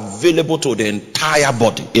available to the entire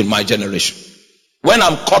body in my generation. When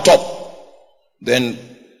I'm caught up, then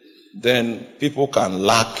people can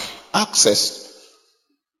lack access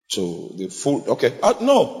to the full. Okay,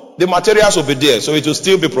 no, the materials will be there, so it will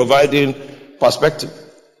still be providing perspective.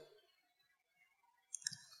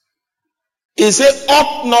 He said,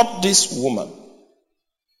 ought not this woman,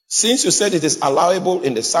 since you said it is allowable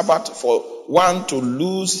in the Sabbath for one to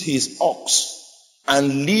loose his ox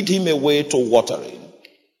and lead him away to watering,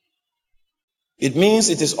 it means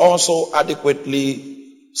it is also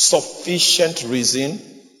adequately sufficient reason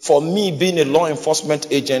for me, being a law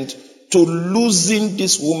enforcement agent, to loosen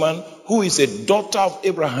this woman who is a daughter of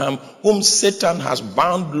Abraham, whom Satan has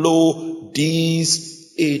bound low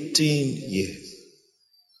these 18 years.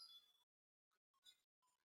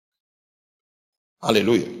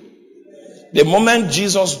 Hallelujah. The moment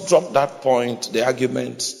Jesus dropped that point, the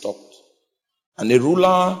argument stopped. And the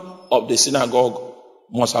ruler of the synagogue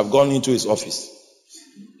must have gone into his office.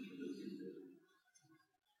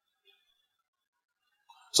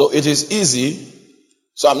 So it is easy.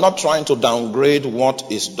 So I'm not trying to downgrade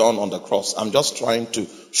what is done on the cross. I'm just trying to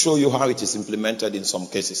show you how it is implemented in some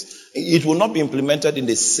cases. It will not be implemented in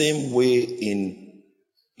the same way in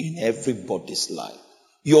everybody's life.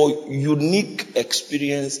 Your unique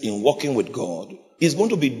experience in walking with God is going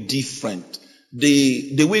to be different.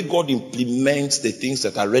 The way God implements the things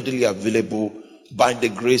that are readily available by the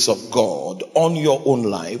grace of God on your own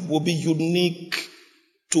life will be unique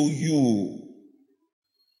to you.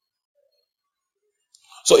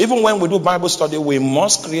 So even when we do Bible study, we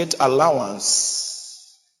must create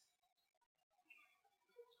allowance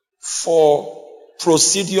for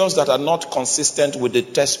procedures that are not consistent with the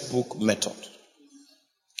textbook method.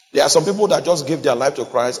 There are some people that just give their life to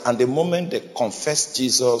Christ, and the moment they confess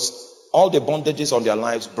Jesus, all the bondages on their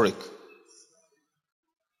lives break.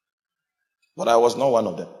 But I was not one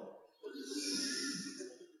of them.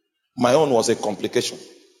 My own was a complication.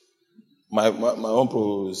 My own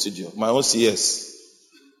procedure, my own CS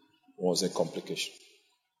was a complication.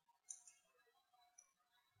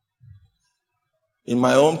 In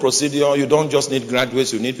my own procedure, you don't just need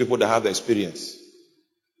graduates, you need people that have experience.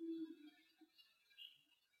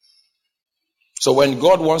 So when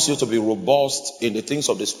God wants you to be robust in the things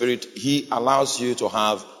of the Spirit, He allows you to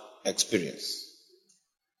have experience.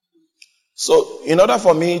 So in order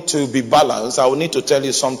for me to be balanced, I will need to tell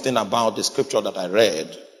you something about the scripture that I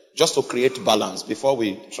read, just to create balance before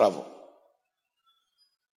we travel.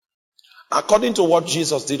 According to what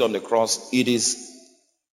Jesus did on the cross, it is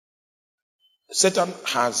Satan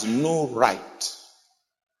has no right,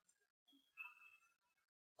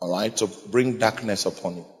 to bring darkness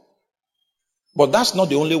upon you. But that's not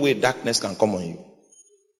the only way darkness can come on you.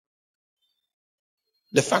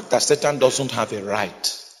 The fact that Satan doesn't have a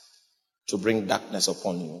right to bring darkness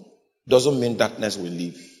upon you doesn't mean darkness will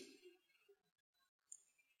leave.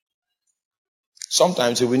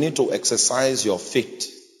 Sometimes you will need to exercise your faith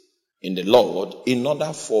in the Lord in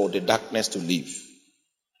order for the darkness to leave.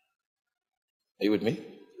 Are you with me?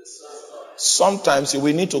 Sometimes you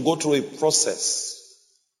will need to go through a process,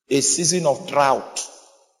 a season of drought,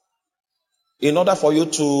 in order for you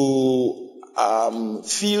to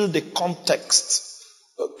feel the context,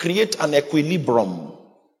 create an equilibrium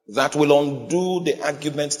that will undo the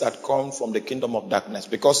arguments that come from the kingdom of darkness.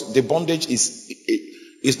 Because the bondage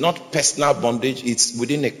is not personal bondage, it's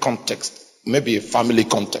within a context, maybe a family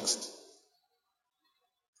context.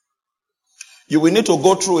 You will need to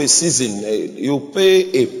go through a season, you pay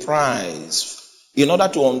a price in order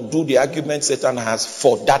to undo the argument Satan has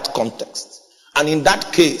for that context. And in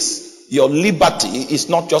that case, your liberty is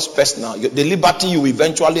not just personal. The liberty you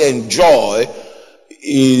eventually enjoy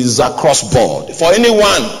is across board. For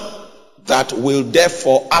anyone that will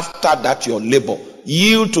therefore, after that your labor,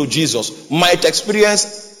 yield to Jesus, might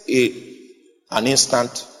experience an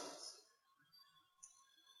instant.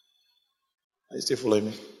 Are you still following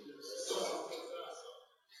me?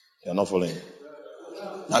 You're not following me.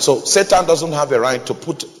 And so Satan doesn't have a right to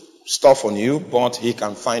put stuff on you, but he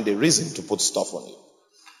can find a reason to put stuff on you.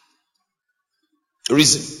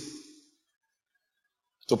 Reason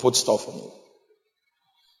to put stuff on you.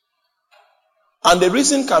 And the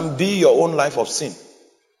reason can be your own life of sin.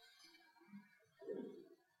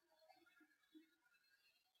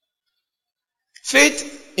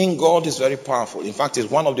 Faith in God is very powerful. In fact, it's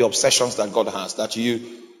one of the obsessions that God has, that you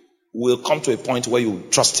will come to a point where you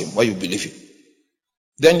trust him, where you believe him.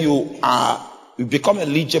 Then you become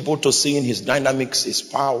eligible to seeing his dynamics, his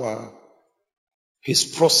power, his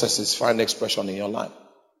processes find expression in your life.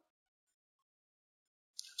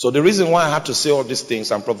 So the reason why I have to say all these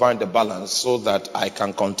things and provide the balance so that I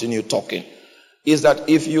can continue talking is that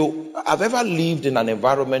if you have ever lived in an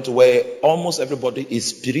environment where almost everybody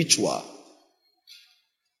is spiritual,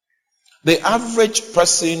 the average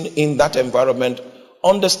person in that environment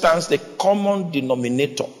understands the common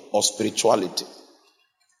denominator of spirituality.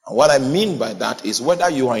 And what I mean by that is whether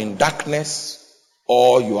you are in darkness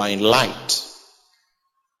or you are in light,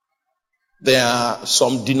 there are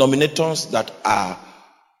some denominators that are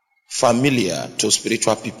familiar to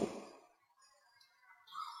spiritual people.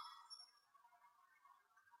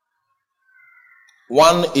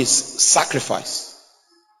 One is sacrifice.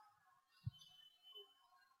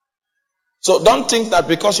 So don't think that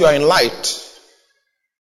because you are in light,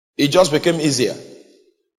 it just became easier.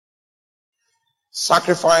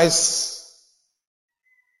 Sacrifice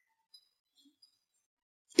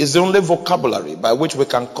is the only vocabulary by which we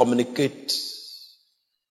can communicate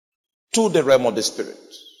to the realm of the spirit.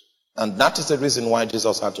 And that is the reason why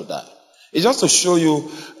Jesus had to die. It's just to show you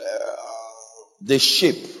the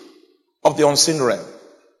shape of the unseen realm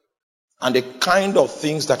and the kind of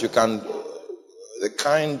things that you can, the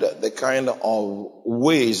kind of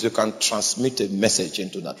ways you can transmit a message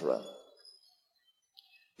into that realm.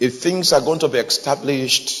 If things are going to be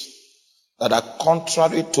established that are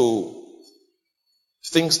contrary to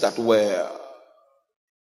things that were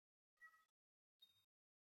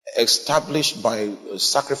established by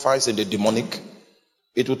sacrifice in the demonic,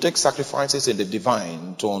 it will take sacrifices in the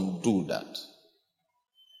divine to undo that.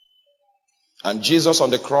 And Jesus on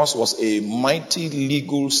the cross was a mighty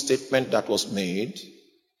legal statement that was made.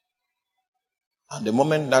 And the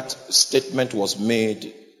moment that statement was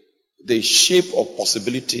made, the shape of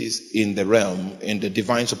possibilities in the realm, in the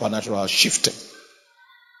divine supernatural, shifted.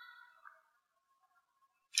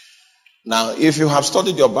 Now, if you have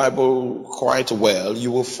studied your Bible quite well,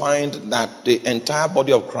 you will find that the entire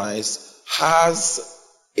body of Christ has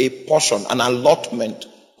a portion, an allotment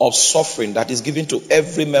of suffering that is given to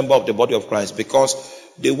every member of the body of Christ, because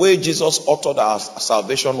the way Jesus uttered our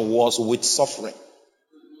salvation was with suffering.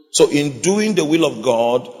 So in doing the will of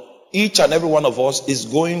God, each and every one of us is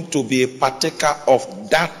going to be a partaker of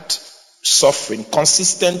that suffering,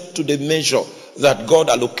 consistent to the measure that God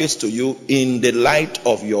allocates to you in the light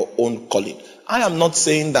of your own calling. I am not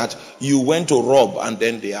saying that you went to rob and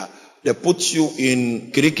then they put you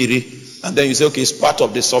in kirikiri and then you say, okay, it's part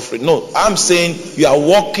of the suffering. No, I'm saying you are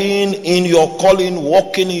walking in your calling,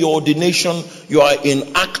 walking in your ordination, you are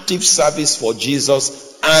in active service for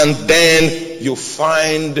Jesus, and then you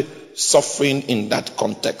find suffering in that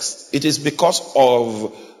context. It is because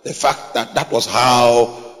of the fact that that was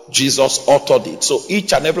how Jesus uttered it. So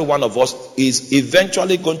each and every one of us is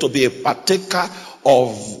eventually going to be a partaker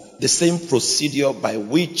of the same procedure by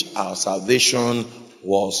which our salvation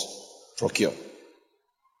was procured.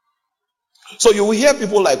 So you will hear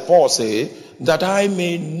people like Paul say, that I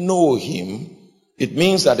may know him. It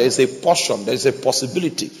means that there is a portion, there is a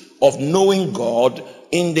possibility of knowing God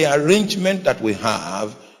in the arrangement that we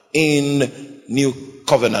have in New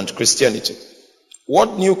Covenant Christianity.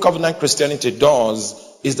 What New Covenant Christianity does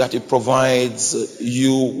is that it provides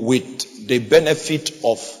you with the benefit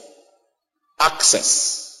of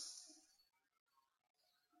access.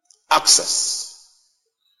 Access.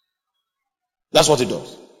 That's what it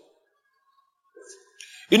does.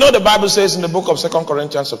 You know, the Bible says in the book of 2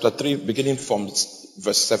 Corinthians chapter 3, beginning from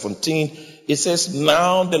verse 17, it says,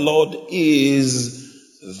 now the Lord is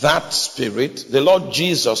that Spirit. The Lord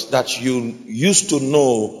Jesus that you used to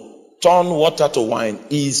know, turn water to wine,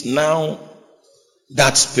 is now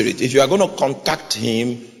that Spirit. If you are going to contact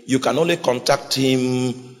him, you can only contact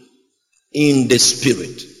him in the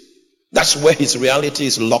Spirit. That's where his reality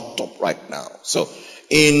is locked up right now. So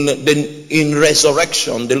in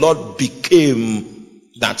resurrection, the Lord became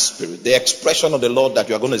that spirit. The expression of the Lord that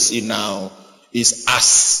you are going to see now is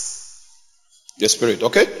as the spirit.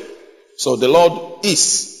 Okay? So the Lord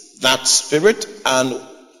is that spirit, and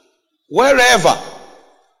wherever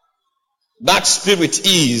that spirit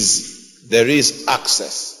is, there is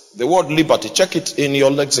access. The word liberty, check it in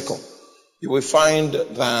your lexicon. You will find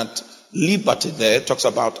that liberty there talks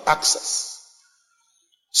about access.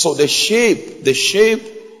 So the shape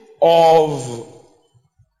of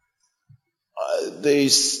the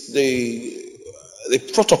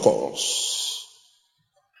protocols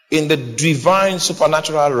in the divine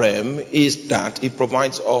supernatural realm is that it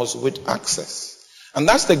provides us with access. And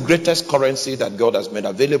that's the greatest currency that God has made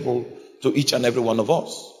available to each and every one of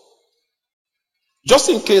us. Just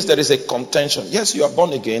in case there is a contention, yes, you are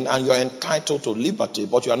born again and you are entitled to liberty,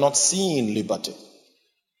 but you are not seeing liberty.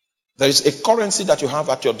 There is a currency that you have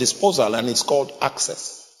at your disposal, and it's called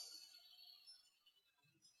access.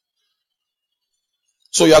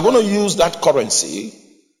 So you are going to use that currency,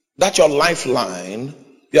 that's your lifeline.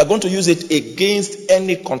 You are going to use it against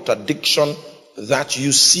any contradiction that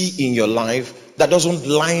you see in your life that doesn't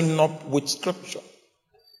line up with Scripture.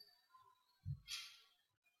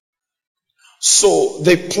 So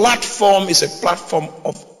the platform is a platform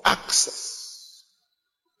of access.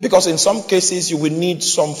 Because in some cases you will need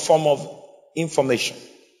some form of information.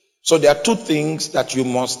 So there are two things that you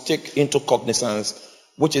must take into cognizance,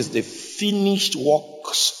 which is the finished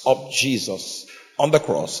works of Jesus on the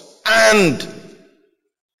cross. And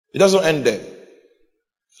it doesn't end there.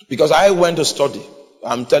 Because I went to study.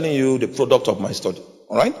 I'm telling you the product of my study.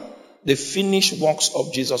 All right? The finished works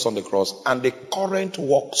of Jesus on the cross and the current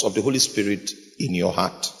works of the Holy Spirit in your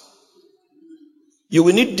heart. You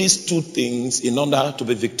will need these two things in order to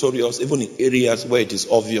be victorious, even in areas where it is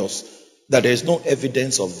obvious that there is no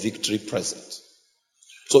evidence of victory present.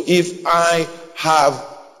 So if I have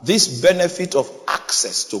this benefit of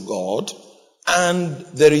access to God and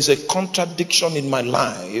there is a contradiction in my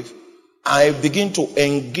life, I begin to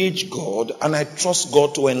engage God and I trust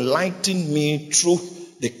God to enlighten me through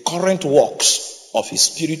the current works of His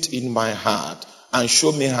Spirit in my heart and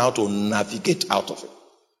show me how to navigate out of it.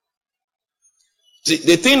 See,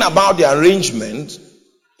 the thing about the arrangement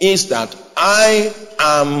is that I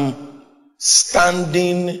am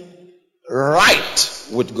standing right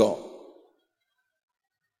with God.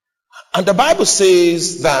 And the Bible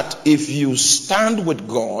says that if you stand with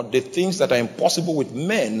God, the things that are impossible with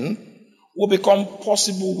men will become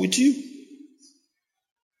possible with you.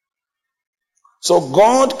 So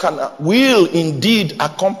God will indeed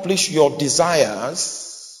accomplish your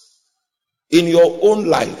desires in your own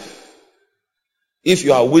life if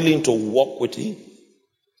you are willing to walk with Him.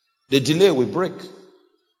 The delay will break,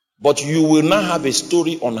 but you will now have a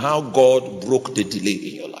story on how God broke the delay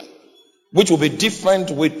in your life, which will be different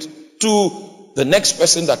to the next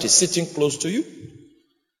person that is sitting close to you.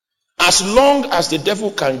 As long as the devil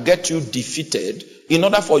can get you defeated in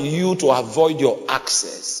order for you to avoid your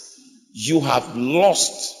access, you have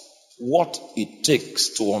lost what it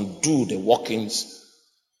takes to undo the workings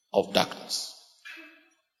of darkness.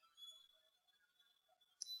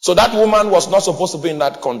 So that woman was not supposed to be in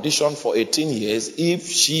that condition for 18 years if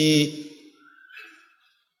she,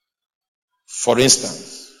 for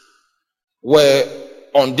instance, were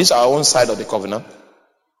on this our own side of the covenant.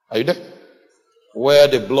 Are you there? Where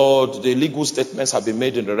the legal statements have been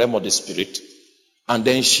made in the realm of the spirit, and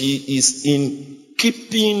then she is in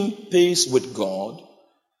keeping pace with God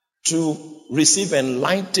to receive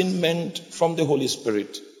enlightenment from the Holy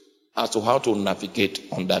Spirit as to how to navigate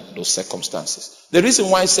under those circumstances. The reason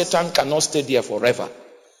why Satan cannot stay there forever,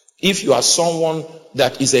 if you are someone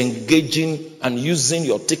that is engaging and using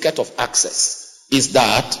your ticket of access, is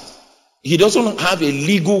that he doesn't have a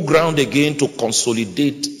legal ground again to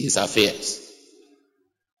consolidate his affairs.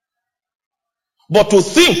 But to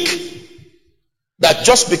think that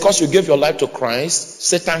just because you gave your life to Christ,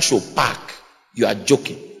 Satan should pack, you are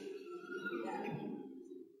joking.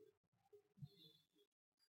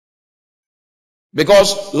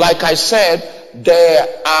 Because, like I said, there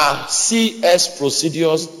are CS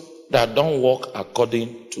procedures that don't work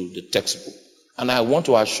according to the textbook. And I want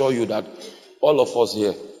to assure you that all of us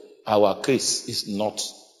here, our case is not.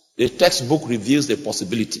 The textbook reveals the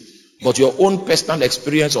possibility. But your own personal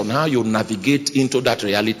experience on how you navigate into that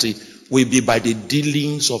reality will be by the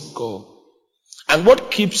dealings of God. And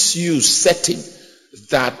what keeps you certain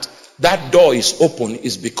that that door is open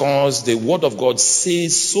is because the Word of God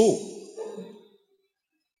says so.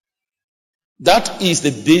 That is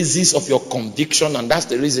the basis of your conviction, and that's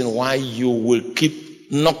the reason why you will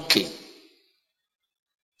keep knocking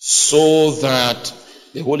so that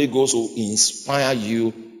the Holy Ghost will inspire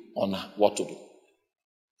you on what to do.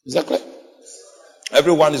 Is that clear?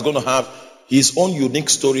 Everyone is going to have his own unique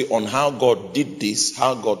story on how God did this,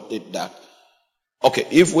 how God did that. Okay,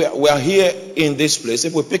 if we are here in this place,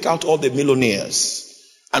 if we pick out all the millionaires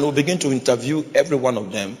and we begin to interview every one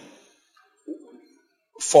of them,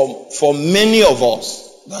 for many of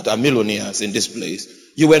us that are millionaires in this place,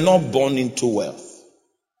 you were not born into wealth.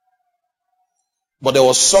 But there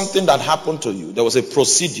was something that happened to you. There was a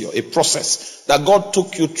procedure, a process that God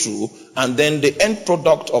took you through, and then the end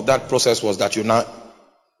product of that process was that you now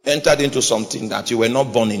entered into something that you were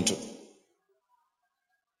not born into.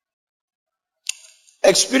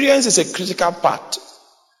 Experience is a critical part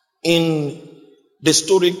in the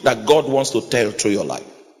story that God wants to tell through your life.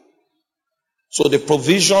 So the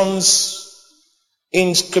provisions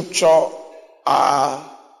in Scripture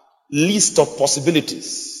are list of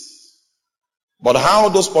possibilities. But how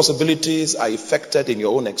those possibilities are effected in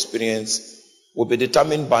your own experience will be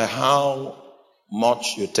determined by how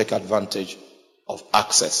much you take advantage of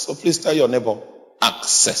access. So please tell your neighbor,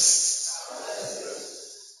 access.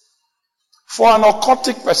 For an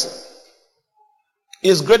occultic person,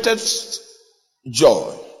 his greatest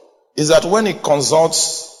joy is that when he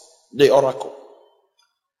consults the oracle.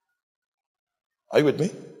 Are you with me?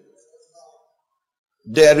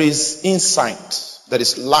 There is insight, there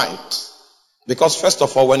is light. Because first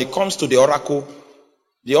of all, when it comes to the oracle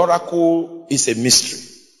is a mystery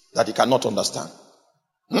that he cannot understand.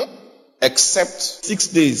 Except 6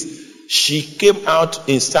 days, she came out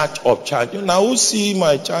in search of charger. Now who see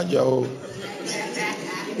my charger?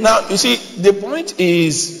 Now, you see, the point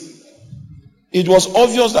is, it was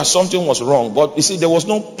obvious that something was wrong, but you see, there was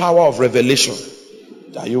no power of revelation.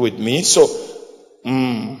 Are you with me? So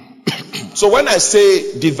when I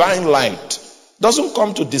say divine light, doesn't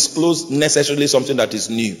come to disclose necessarily something that is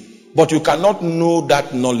new, but you cannot know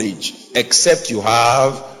that knowledge except you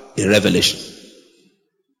have a revelation.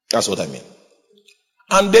 That's what I mean.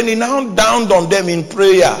 And then he now dawned on them in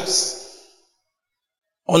prayers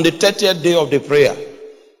on the 30th day of the prayer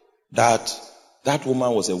that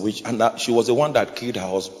woman was a witch, and that she was the one that killed her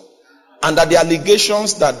husband, and that the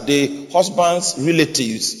allegations that the husband's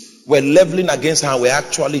relatives were leveling against her were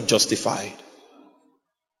actually justified.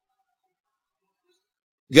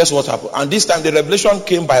 Guess what happened? And this time the revelation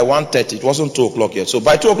came by 1:30. It wasn't 2 o'clock yet. So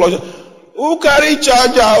by 2 o'clock, who carry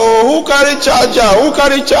charger? Oh, who carry charger? Who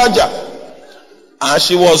carry charger? And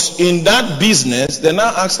she was in that business. They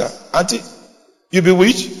now asked her, Auntie, you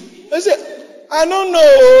bewitched? I said, I don't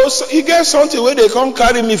know. So you get something where they come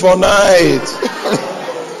carry me for night.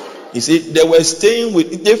 You see, they were staying with.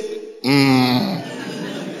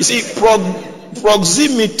 You see,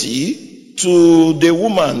 proximity to the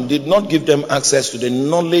woman did not give them access to the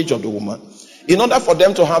knowledge of the woman. In order for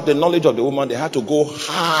them to have the knowledge of the woman, they had to go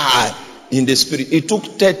high in the spirit. It took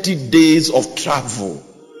 30 days of travel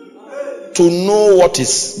to know what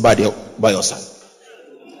is by your side.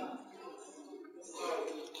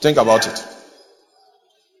 Think about it.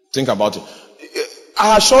 Think about it.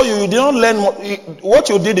 I assure you, you did not learn what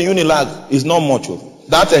you did in Unilag is not much.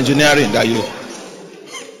 That engineering that you.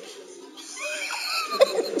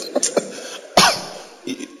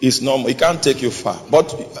 It's normal. It can't take you far.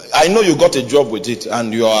 But I know you got a job with it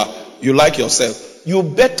and you like yourself. You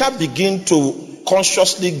better begin to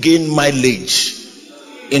consciously gain mileage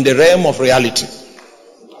in the realm of reality.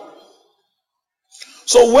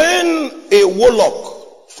 So when a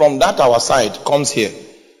warlock from that our side comes here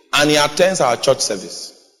and he attends our church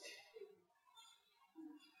service,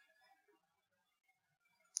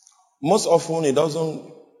 most often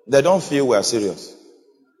they don't feel we are serious.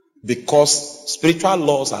 Because spiritual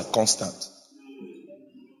laws are constant.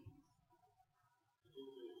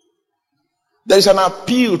 There is an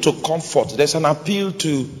appeal to comfort. There's an appeal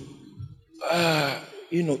to,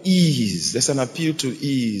 ease. There's an appeal to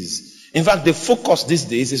ease. In fact, the focus these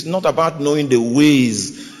days is not about knowing the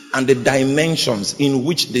ways and the dimensions in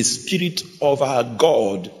which the Spirit of our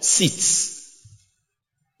God sits.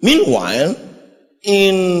 Meanwhile,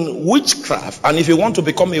 in witchcraft, and if you want to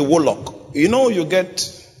become a warlock, you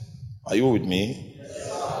get... Are you with me?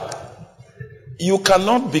 You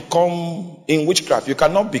cannot become, in witchcraft, you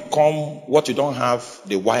cannot become what you don't have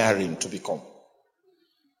the wiring to become.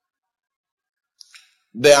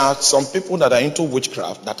 There are some people that are into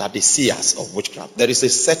witchcraft that are the seers of witchcraft. There is a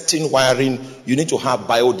certain wiring you need to have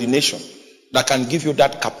by ordination that can give you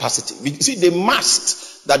that capacity. You see, the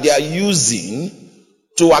mast that they are using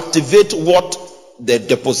to activate what they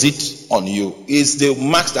deposit on you is the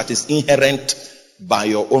mast that is inherent by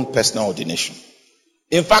your own personal ordination.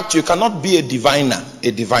 In fact, you cannot be a diviner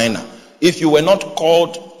if you were not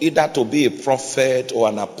called either to be a prophet or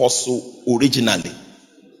an apostle originally,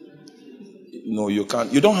 no, you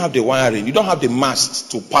can't. You don't have the wiring. You don't have the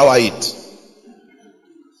mast to power it.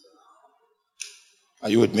 Are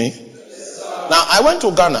you with me? Now, I went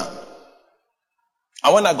to Ghana.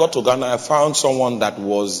 And when I got to Ghana, I found someone that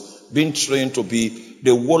was being trained to be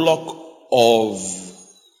the warlock of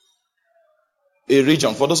a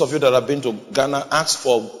region. For those of you that have been to Ghana, ask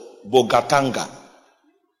for Bogatanga.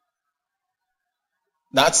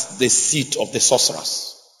 That's the seat of the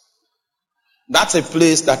sorcerers. That's a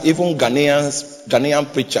place that even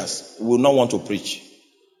Ghanaian preachers will not want to preach.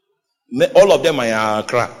 All of them are in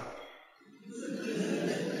Accra,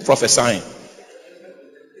 prophesying.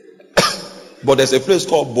 But there's a place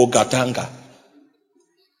called Bogatanga.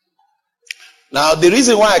 Now, the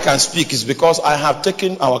reason why I can speak is because I have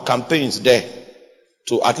taken our campaigns there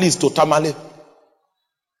to at least to Tamale.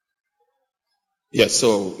 Yes,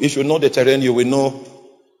 so if you know the terrain, you will know.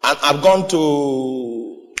 And I've gone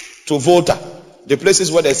to Volta, the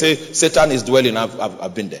places where they say Satan is dwelling.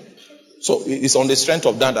 I've been there. So it's on the strength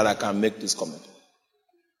of that I can make this comment.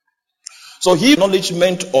 So he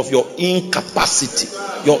acknowledgement of your incapacity.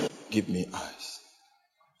 Give me eyes.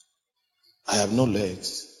 I have no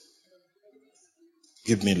legs.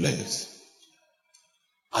 Give me legs.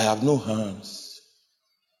 I have no hands.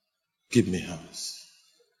 Give me hands.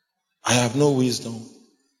 I have no wisdom.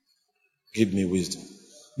 Give me wisdom.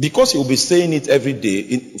 Because he will be saying it every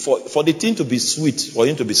day, for the thing to be sweet, for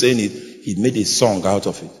him to be saying it, he made a song out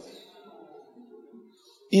of it.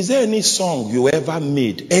 Is there any song you ever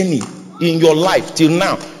made, any, in your life till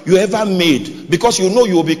now, you ever made, because you know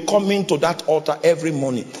you will be coming to that altar every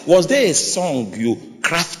morning? Was there a song you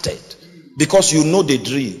crafted because you know the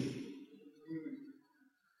drill?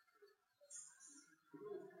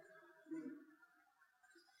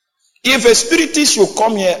 If a spiritist should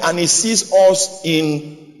come here and he sees us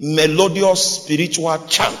in melodious spiritual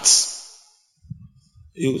chants,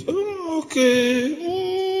 he goes, oh,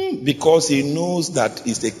 okay, because he knows that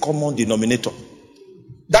is the common denominator.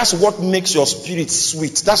 That's what makes your spirit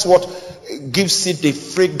sweet. That's what gives it the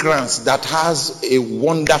fragrance that has a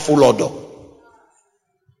wonderful odor.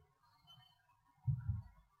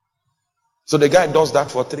 So the guy does that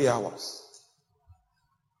for 3 hours.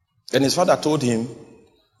 And his father told him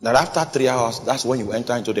that after 3 hours, that's when you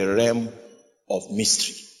enter into the realm of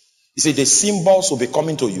mystery. He said the symbols will be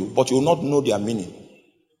coming to you, but you will not know their meaning.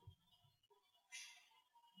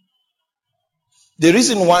 The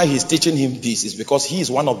reason why he's teaching him this is because he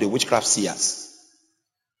is one of the witchcraft seers.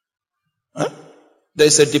 Huh? There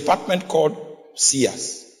is a department called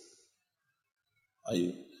seers.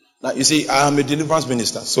 Now you see, I am a deliverance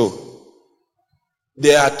minister, so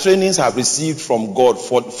there are trainings I've received from God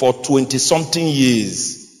for 20-something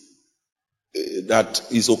years that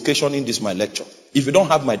is occasioning this my lecture. If you don't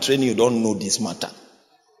have my training, you don't know this matter.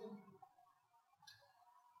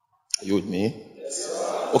 Are you with me?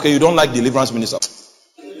 Yes, okay, you don't like deliverance minister.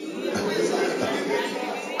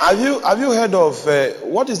 Have you heard of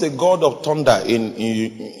what is the god of thunder in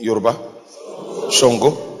Yoruba?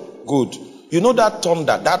 Shango. Good. You know that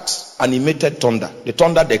thunder, that animated thunder, the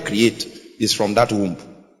thunder they create is from that womb.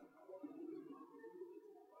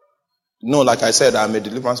 No, like I said, I'm a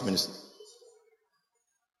deliverance minister.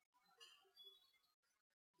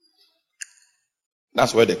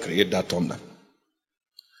 That's where they create that thunder.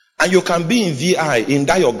 And you can be in VI, in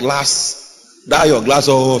that your glass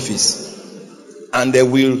office, and they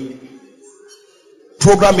will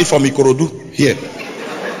program it from Ikorodu here.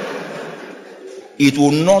 It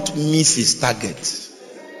will not miss its target.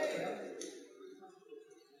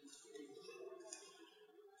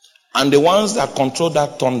 And the ones that control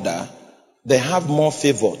that thunder, they have more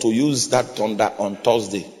favor to use that thunder on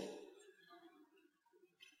Thursday.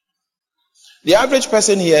 The average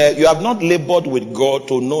person here, you have not labored with God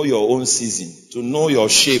to know your own season, to know your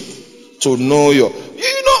shape, to know your...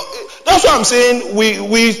 that's what I'm saying.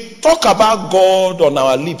 We talk about God on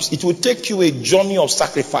our lips. It will take you a journey of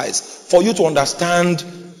sacrifice for you to understand,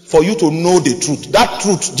 for you to know the truth. That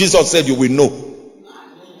truth, Jesus said you will know.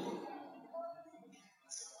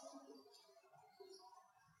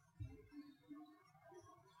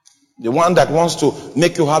 The one that wants to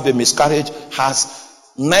make you have a miscarriage has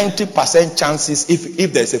 90% chances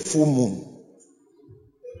if there's a full moon.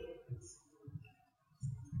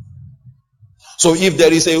 So if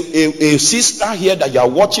there is a sister here that you are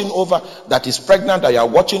watching over, that is pregnant, that you are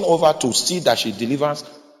watching over to see that she delivers,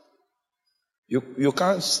 you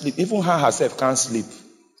can't sleep. Even her herself can't sleep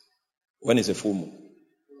when it's a full moon.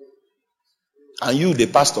 And you, the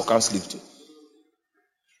pastor, can't sleep too.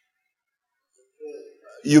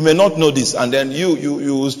 You may not know this, and then you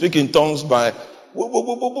will speak in tongues by,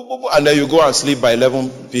 and then you go and sleep by 11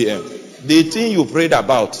 p.m. The thing you prayed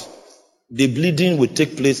about, the bleeding will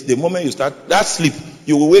take place the moment you start that sleep.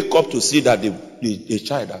 You will wake up to see that the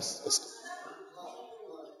child has.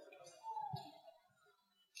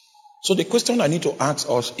 So the question I need to ask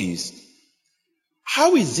us is,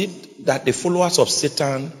 how is it that the followers of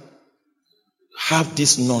Satan have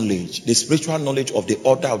this knowledge, the spiritual knowledge of the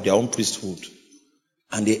order of their own priesthood,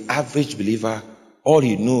 and the average believer, all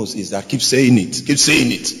he knows is that keep saying it, keep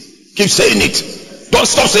saying it, keep saying it, don't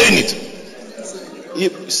stop saying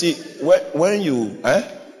it. See, when you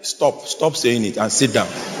stop saying it and sit down.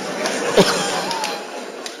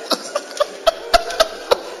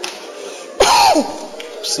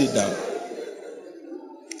 Sit down.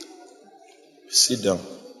 Sit down.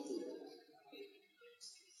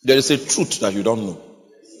 There is a truth that you don't know.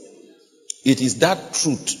 It is that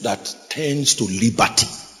truth that tends to liberty.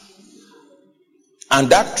 And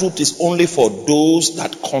that truth is only for those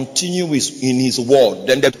that continue in his word,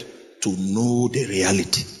 then to know the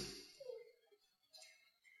reality.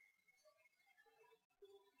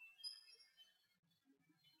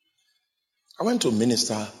 I went to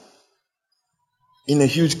minister in a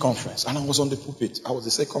huge conference, and I was on the pulpit. I was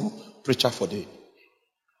the second preacher for the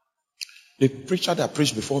preacher that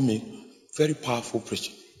preached before me, very powerful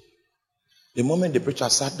preacher. The moment the preacher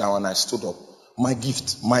sat down and I stood up, my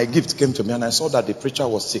gift came to me, and I saw that the preacher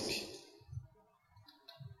was sick.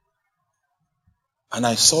 And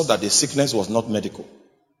I saw that the sickness was not medical.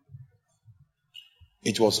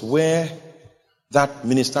 It was where that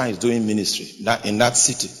minister is doing ministry, that in that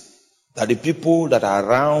city, that the people that are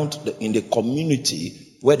around in the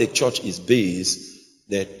community where the church is based,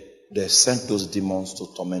 that they sent those demons to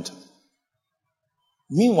torment him.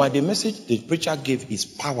 Meanwhile, the message the preacher gave is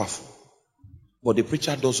powerful, but the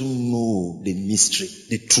preacher doesn't know the mystery,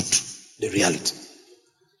 the truth, the reality.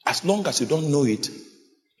 As long as you don't know it,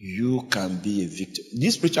 you can be a victim.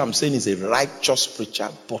 This preacher I'm saying is a righteous preacher,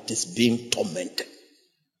 but is being tormented.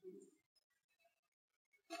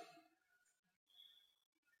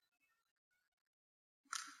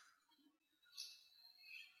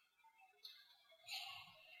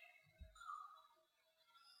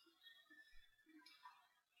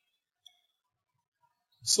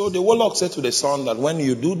 So the warlock said to the son that when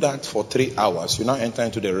you do that for 3 hours, you now enter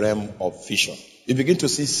into the realm of vision. You begin to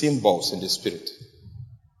see symbols in the spirit.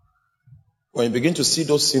 When you begin to see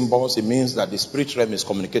those symbols, it means that the spirit realm is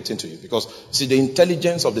communicating to you. Because, see, the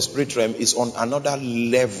intelligence of the spirit realm is on another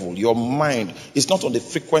level. Your mind is not on the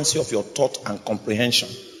frequency of your thought and comprehension.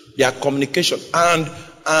 They are communication.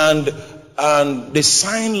 And the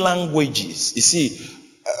sign languages, you see,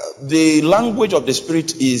 the language of the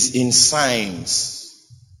spirit is in signs.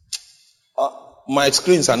 My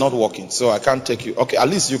screens are not working, so I can't take you. Okay, at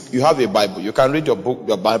least you have a Bible. You can read your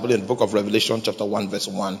Bible in the book of Revelation, chapter 1, verse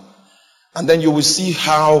 1. And then you will see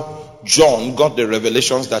how John got the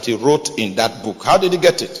revelations that he wrote in that book. How did he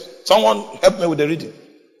get it? Someone help me with the reading.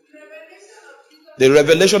 The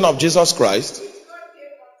revelation of Jesus Christ,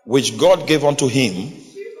 which God gave unto him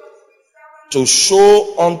to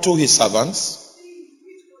show unto his servants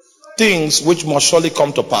things which must surely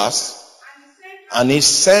come to pass. And he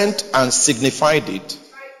sent and signified it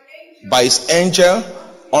by his angel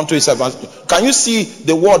unto his servants. Can you see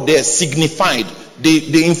the word there, signified?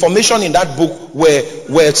 The information in that book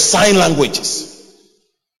were sign languages.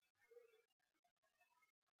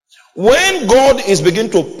 When God is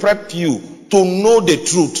beginning to prep you to know the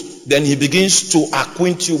truth, then he begins to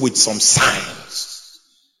acquaint you with some signs.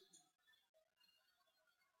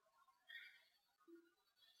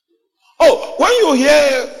 Oh, when you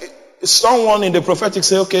hear someone in the prophetic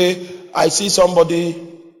say, okay, I see somebody,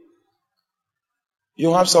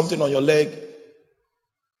 you have something on your leg.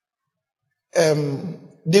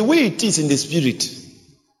 The way it is in the spirit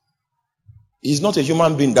is not a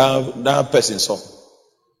human being that person saw.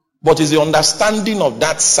 But it's the understanding of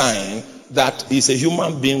that sign that is a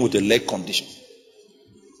human being with a leg condition.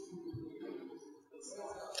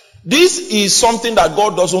 This is something that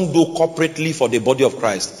God doesn't do corporately for the body of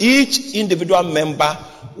Christ. Each individual member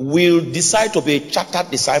will decide to be a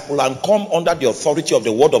chartered disciple and come under the authority of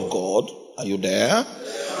the word of God. Are you there?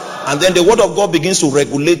 Yeah. And then the word of God begins to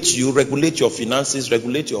regulate you, regulate your finances,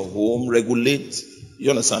 regulate your home, regulate.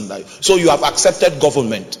 You understand that? So you have accepted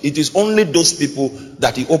government. It is only those people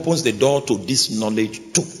that he opens the door to this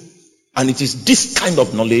knowledge to. And it is this kind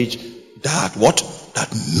of knowledge that that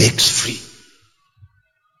makes free.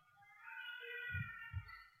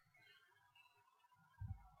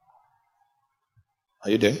 Are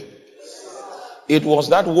you there? It was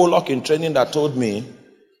that warlock in training that told me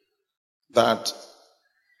that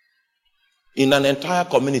in an entire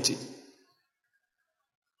community.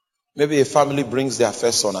 Maybe a family brings their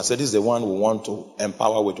first son and says, this is the one we want to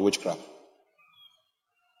empower with witchcraft.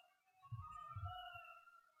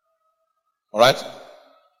 Alright?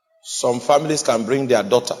 Some families can bring their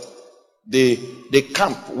daughter. The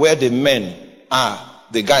camp where the men are,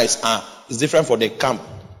 the guys are, is different from the camp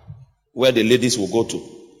where the ladies will go to.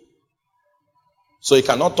 So he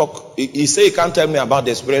cannot talk. He say he can't tell me about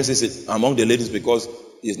the experiences among the ladies because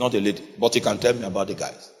he's not a lady. But he can tell me about the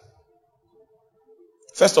guys.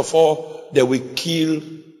 First of all, they will kill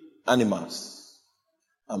animals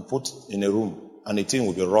and put in a room, and the thing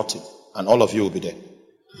will be rotting, and all of you will be there.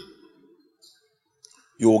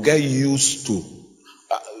 You will get used to.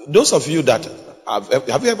 Those of you that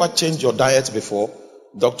have you ever changed your diet before?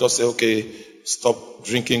 Doctor say, okay, stop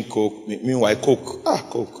drinking Coke. Meanwhile, Coke.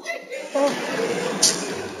 Coke.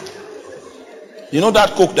 You know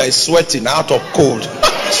that Coke that is sweating out of cold.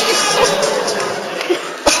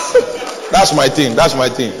 That's my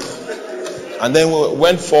thing. And then we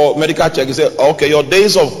went for medical check. He said, okay, your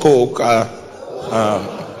days of Coke.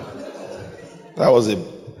 That was the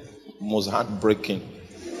most heartbreaking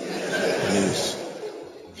news.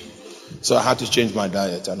 So I had to change my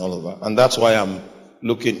diet and all of that. And that's why I'm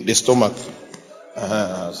looking, the stomach.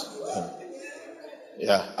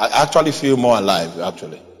 Yeah, I actually feel more alive,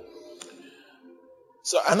 actually.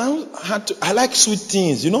 So I like sweet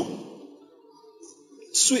things, you know.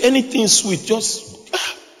 Sweet, anything sweet, just,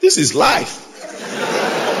 this is life.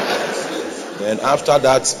 Then after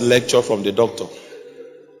that lecture from the doctor,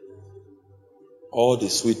 all the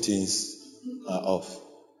sweet things are off.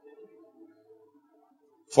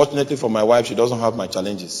 Fortunately for my wife, she doesn't have my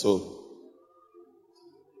challenges, so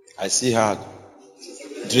I see her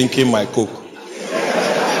drinking my Coke.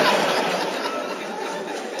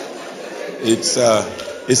 It's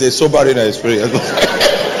a sobering experience.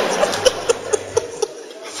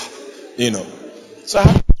 You know. So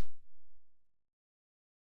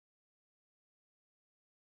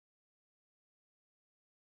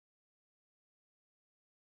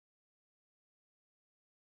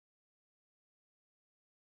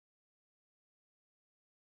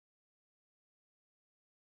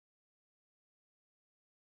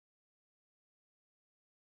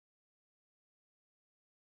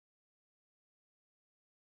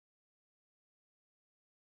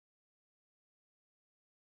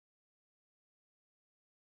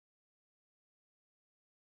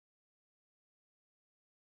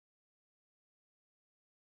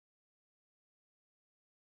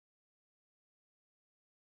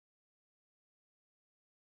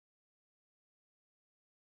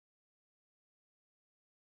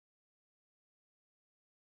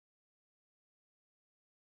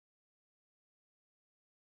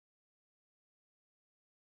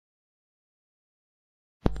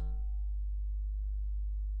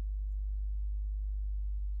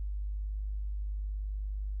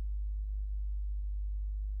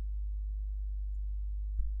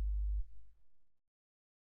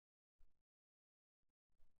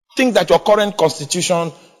I think that your current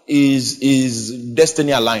constitution is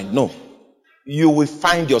destiny aligned. No. You will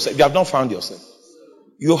find yourself. You have not found yourself.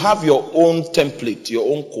 You have your own template, your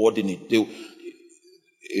own coordinate.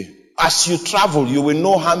 As you travel, you will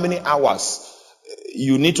know how many hours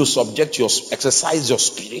you need to exercise your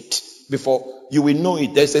spirit before you will know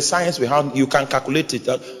it. There's a science behind. You can calculate it.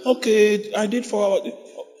 Okay, I did 4 hours.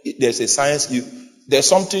 There's a science. There's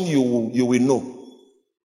something you will know.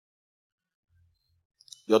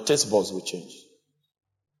 Your taste buds will change.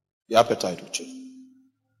 Your appetite will change.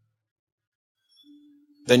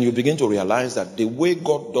 Then you begin to realize that the way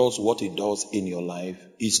God does what He does in your life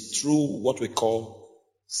is through what we call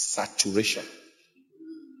saturation.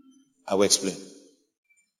 I will explain.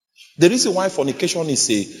 The reason why fornication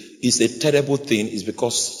is a terrible thing is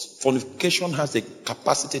because fornication has the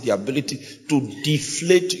capacity, the ability to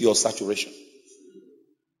deflate your saturation.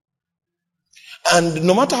 And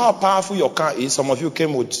no matter how powerful your car is, some of you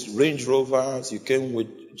came with Range Rovers, you came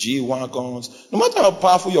with G-Wagons. No matter how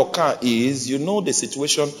powerful your car is, you know the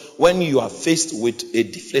situation when you are faced with a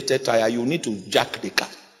deflated tire, you need to jack the car.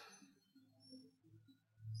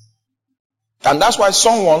 And that's why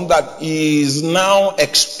someone that is now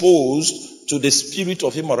exposed to the spirit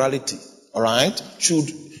of immorality, all right,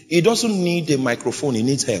 he doesn't need a microphone, he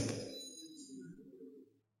needs help.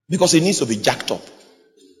 Because he needs to be jacked up.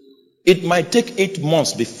 It might take 8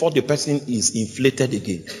 months before the person is inflated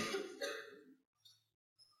again.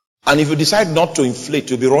 And if you decide not to inflate,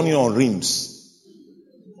 you'll be running on rims.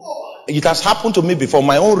 It has happened to me before.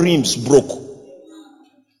 My own rims broke.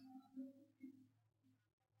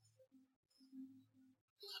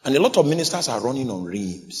 And a lot of ministers are running on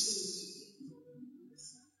rims.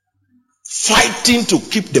 fighting to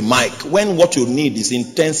keep the mic when what you need is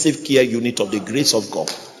intensive care unit of the grace of God.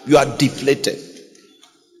 You are deflated.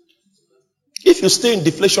 If you stay in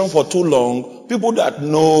deflation for too long, people that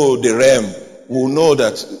know the realm will know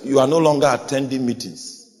that you are no longer attending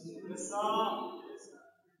meetings.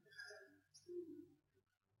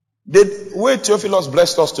 The way Theophilus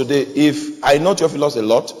blessed us today, if I know Theophilus a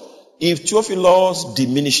lot, if Theophilus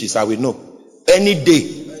diminishes, I will know. Any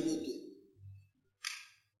day.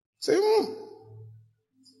 Say,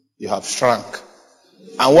 you have shrunk.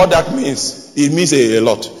 And what that means, it means a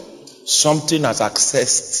lot. Something has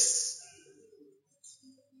accessed.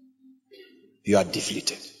 You are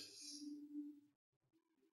deflated.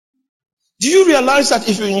 Do you realize that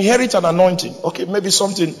if you inherit an anointing, okay, maybe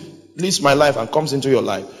something leaves my life and comes into your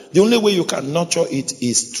life, the only way you can nurture it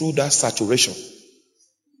is through that saturation.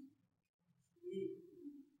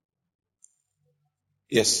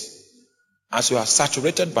 Yes. As you are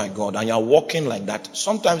saturated by God and you are walking like that,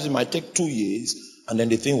 sometimes it might take 2 years and then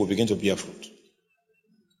the thing will begin to bear fruit.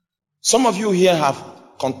 Some of you here have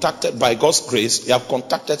contacted, by God's grace, you have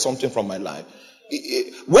contacted something from my life.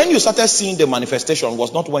 When you started seeing the manifestation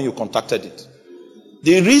was not when you contacted it.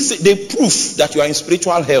 The proof that you are in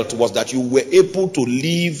spiritual health was that you were able to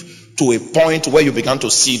live to a point where you began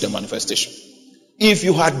to see the manifestation. If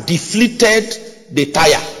you had deflated the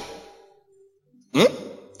tire,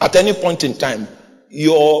 at any point in time,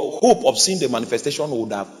 your hope of seeing the manifestation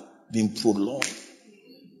would have been prolonged.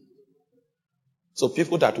 So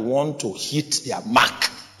people that want to hit their mark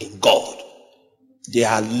in God, they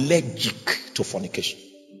are allergic to fornication.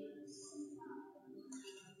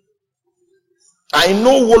 I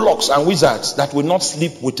know warlocks and wizards that will not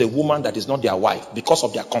sleep with a woman that is not their wife because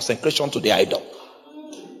of their consecration to the idol.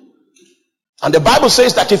 And the Bible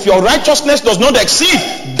says that if your righteousness does not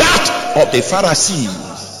exceed that of the Pharisees.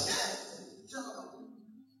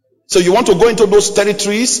 So you want to go into those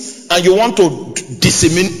territories and you want to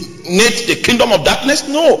disseminate the kingdom of darkness?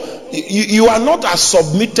 No. You are not as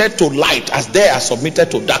submitted to light as they are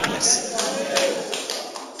submitted to darkness.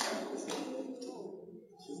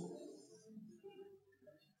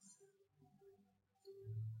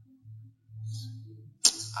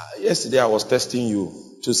 Yesterday I was testing you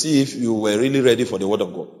to see if you were really ready for the word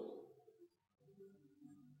of God.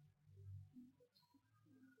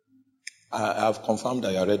 I have confirmed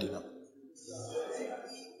that you are ready now.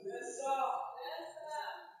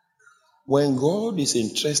 When God is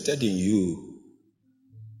interested in you,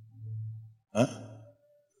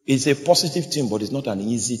 it's a positive thing, but it's not an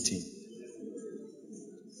easy thing.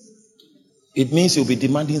 It means he'll be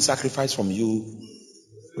demanding sacrifice from you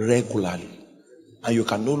regularly. And you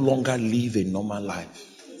can no longer live a normal life.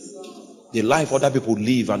 The life other people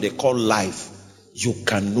live and they call life, you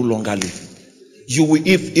can no longer live. You will,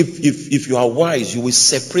 if you are wise, you will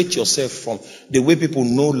separate yourself from the way people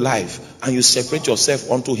know life, and you separate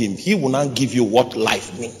yourself unto him. He will not give you what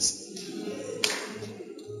life means.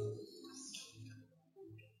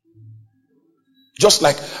 Just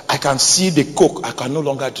like I can see the Coke, I can no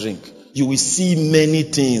longer drink. You will see many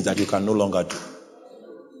things that you can no longer do.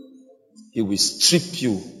 He will strip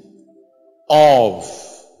you of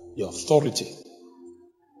the authority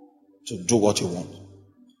to do what you want.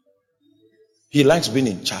 He likes being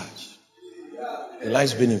in charge. He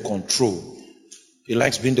likes being in control. He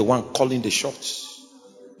likes being the one calling the shots.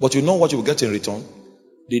 But you know what you will get in return?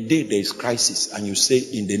 The day there is crisis and you say,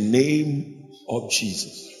 in the name of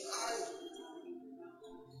Jesus,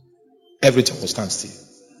 everything will stand still.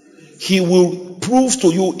 He will prove to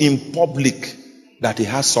you in public that he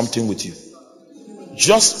has something with you.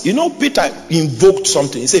 Just, Peter invoked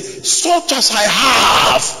something. He said, such as I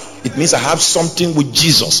have. It means I have something with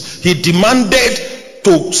Jesus. He demanded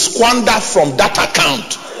to squander from that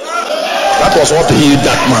account. That was what healed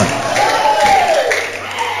that man.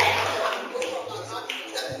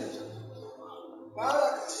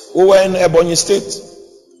 We were in Ebonyi State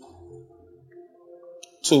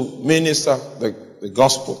to minister the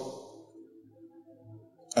gospel.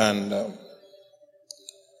 And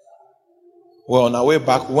we're on our way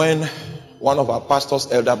back when one of our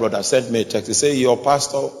pastor's elder brothers sent me a text. He said, your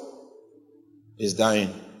pastor is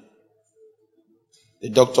dying. The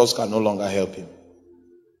doctors can no longer help him.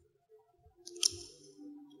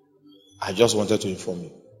 I just wanted to inform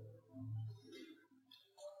you.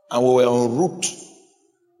 And we were en route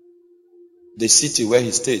the city where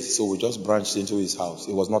he stayed, so we just branched into his house.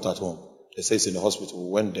 He was not at home. They say he's in the hospital.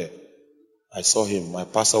 We went there. I saw him. My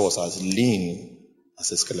pastor was as lean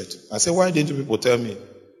as a skeleton. I said, why didn't people tell me?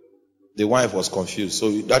 The wife was confused. So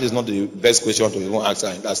that is not the best question to even ask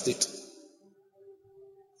her in that state.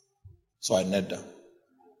 So I knelt down.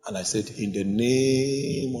 And I said, in the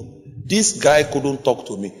name of... This guy couldn't talk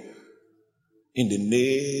to me. In the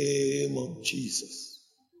name of Jesus.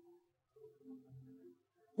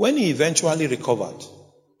 When he eventually recovered,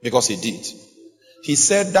 because he did, he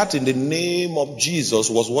said that in the name of Jesus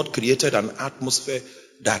was what created an atmosphere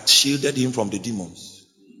that shielded him from the demons.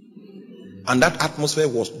 And that atmosphere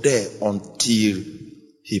was there until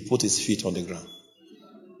he put his feet on the ground.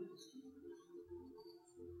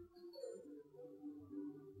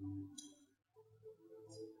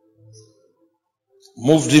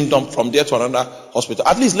 Moved him from there to another hospital.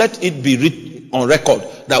 At least let it be written on record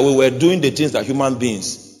that we were doing the things that human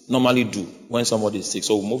beings normally do when somebody is sick.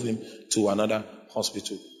 So we moved him to another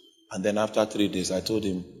hospital. And then after 3 days, I told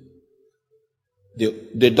him,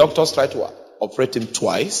 the doctors tried to operate him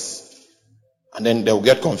twice. And then they'll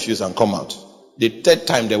get confused and come out. The third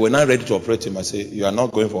time they were not ready to operate him. I say, you are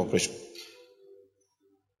not going for operation.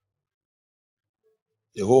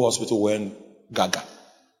 The whole hospital went gaga.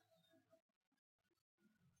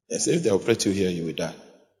 They said, if they operate you here, you will die.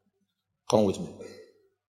 Come with me.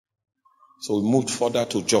 So we moved further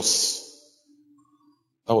to Jos.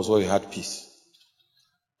 That was where we had peace.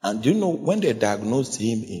 And do you know, when they diagnosed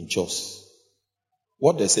him in Jos,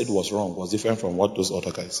 what they said was wrong was different from what those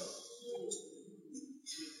other guys said.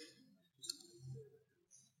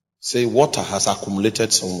 Say water has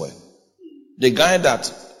accumulated somewhere.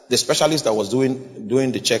 The specialist that was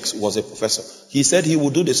doing the checks was a professor. He said he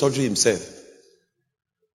would do the surgery himself.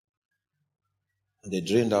 And they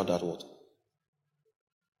drained out that water.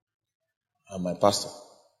 And my pastor,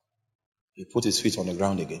 he put his feet on the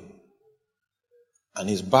ground again. And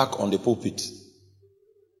he's back on the pulpit.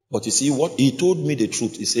 But you see what? He told me the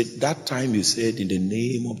truth. He said, that time you said in the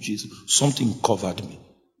name of Jesus, something covered me.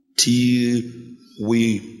 Till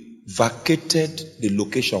we vacated the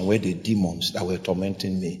location where the demons that were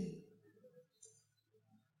tormenting me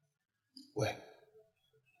were.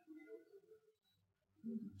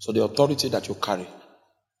 So the authority that you carry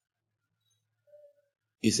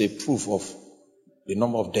is a proof of the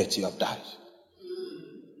number of deaths you have died.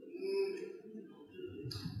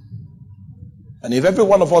 And if every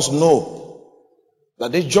one of us know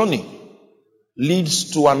that this journey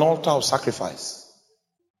leads to an altar of sacrifice,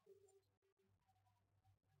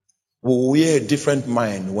 we will wear a different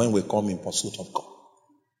mind when we come in pursuit of God.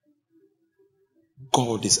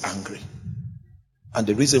 God is angry. And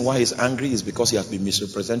the reason why he's angry is because he has been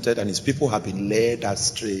misrepresented and his people have been led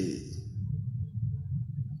astray.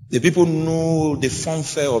 The people know the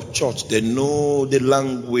fanfare of church. They know the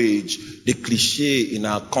language, the cliche in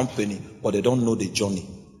our company, but they don't know the journey.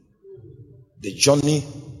 The journey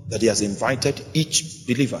that he has invited each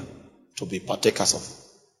believer to be partakers of.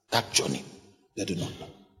 That journey, they do not know.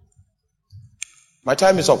 My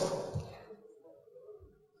time is up.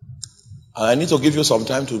 I need to give you some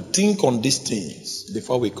time to think on these things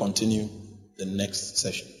before we continue the next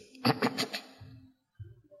session.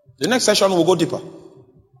 The next session will go deeper.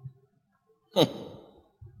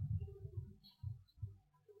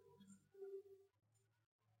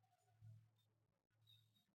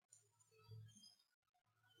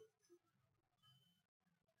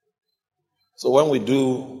 So when we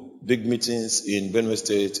do big meetings in Benue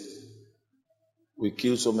State, we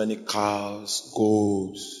kill so many cows,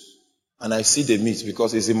 goats, and I see the meat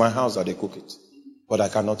because it's in my house that they cook it, but I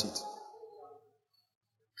cannot eat.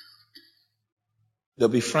 They'll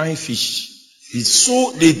be frying fish. It's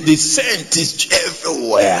so the scent is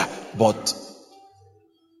everywhere, but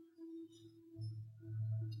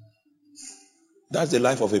that's the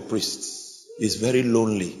life of a priest. It's very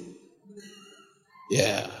lonely.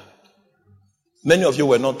 Yeah. Many of you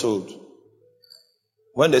were not told.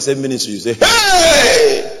 When they say ministry, you say,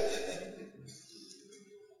 hey!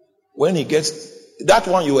 When he gets, that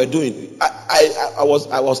one you were doing, I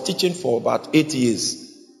was teaching for about 8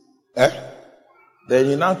 years. Then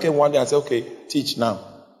he now came one day and said, okay, teach now.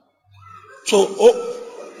 So,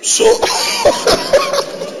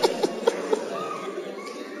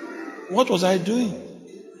 what was I doing?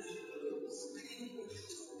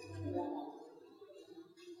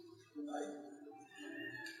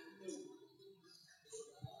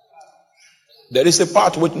 There is a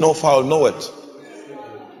part which no fowl knoweth,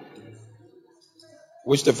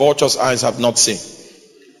 which the vulture's eyes have not seen.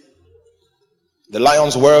 The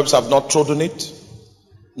lion's whelps have not trodden it,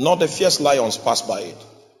 nor the fierce lions passed by it.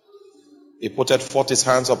 He putteth forth his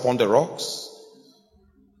hands upon the rocks.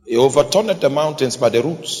 He overturneth the mountains by the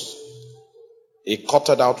roots. He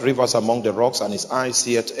cutted out rivers among the rocks, and his eyes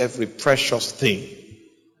seeth every precious thing.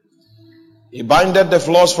 He bindeth the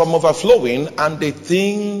floods from overflowing, and the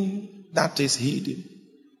thing that is hidden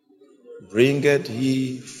bringeth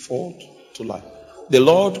he forth to life. The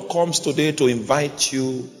Lord comes today to invite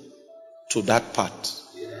you to that path.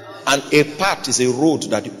 And a path is a road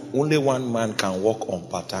that only one man can walk on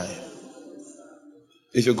part-time.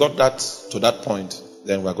 If you got that to that point,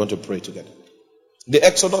 then we're going to pray together. The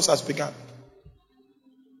Exodus has begun.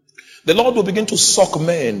 The Lord will begin to suck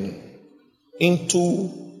men into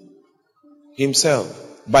himself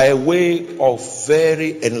by way of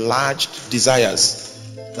very enlarged desires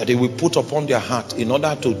that he will put upon their heart in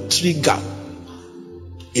order to trigger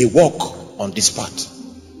a walk on this path.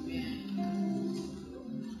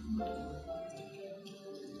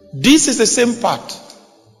 This is the same path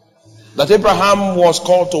that Abraham was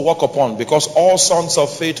called to walk upon, because all sons of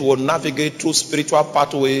faith will navigate through spiritual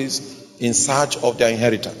pathways in search of their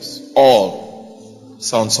inheritance. All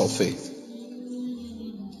sons of faith.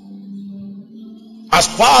 As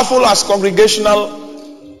powerful as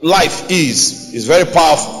congregational life is very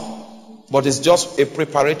powerful, but it's just a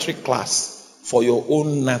preparatory class for your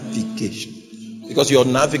own navigation, because your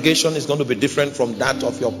navigation is going to be different from that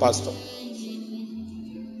of your pastor.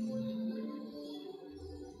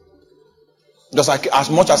 Just like, as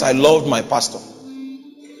much as I loved my pastor,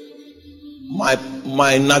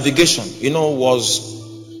 my navigation, was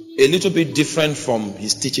a little bit different from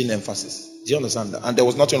his teaching emphasis. Do you understand that? And there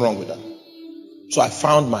was nothing wrong with that. So I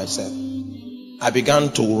found myself. I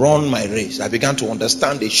began to run my race. I began to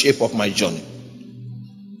understand the shape of my journey.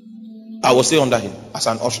 I was still under him as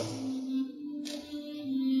an usher.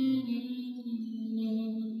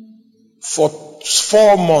 For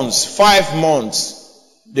 4 months, 5 months,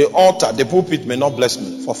 the altar, the pulpit may not bless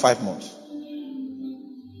me for 5 months.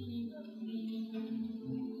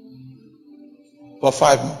 For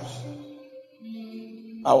 5 months.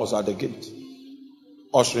 I was at the gate,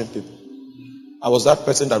 ushering people. I was that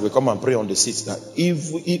person that will come and pray on the seats, that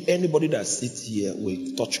if anybody that sits here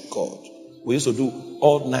will touch God. We used to do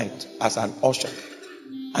all night as an usher.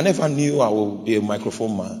 I never knew I would be a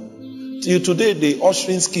microphone man. Till today, the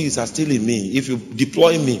ushering skills are still in me. If you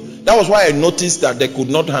deploy me, that was why I noticed that they could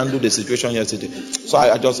not handle the situation yesterday. So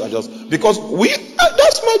I just because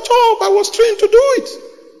that's my job. I was trained to do it.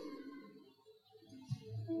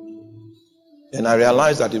 And I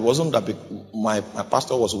realized that it wasn't that my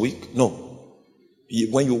pastor was weak. No.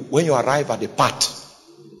 When you arrive at the path,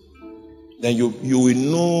 then you will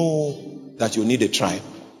know that you need a tribe.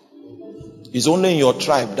 It's only in your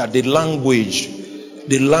tribe that the language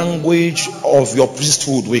of your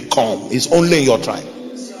priesthood will come. It's only in your tribe.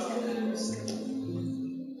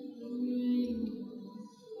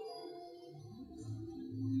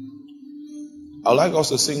 I'd like us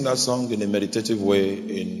to sing that song in a meditative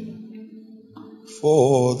way.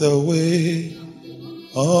 For the way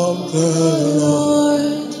of the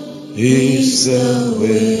Lord is the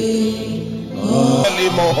way.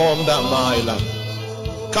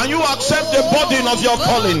 Can you accept the burden of your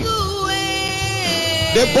calling?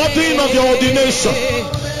 The burden of your ordination.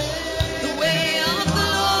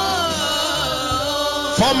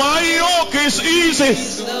 For my yoke is easy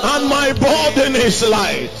and my burden is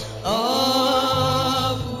light.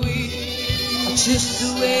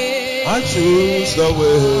 I choose the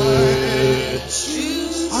way.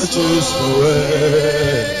 I choose the way.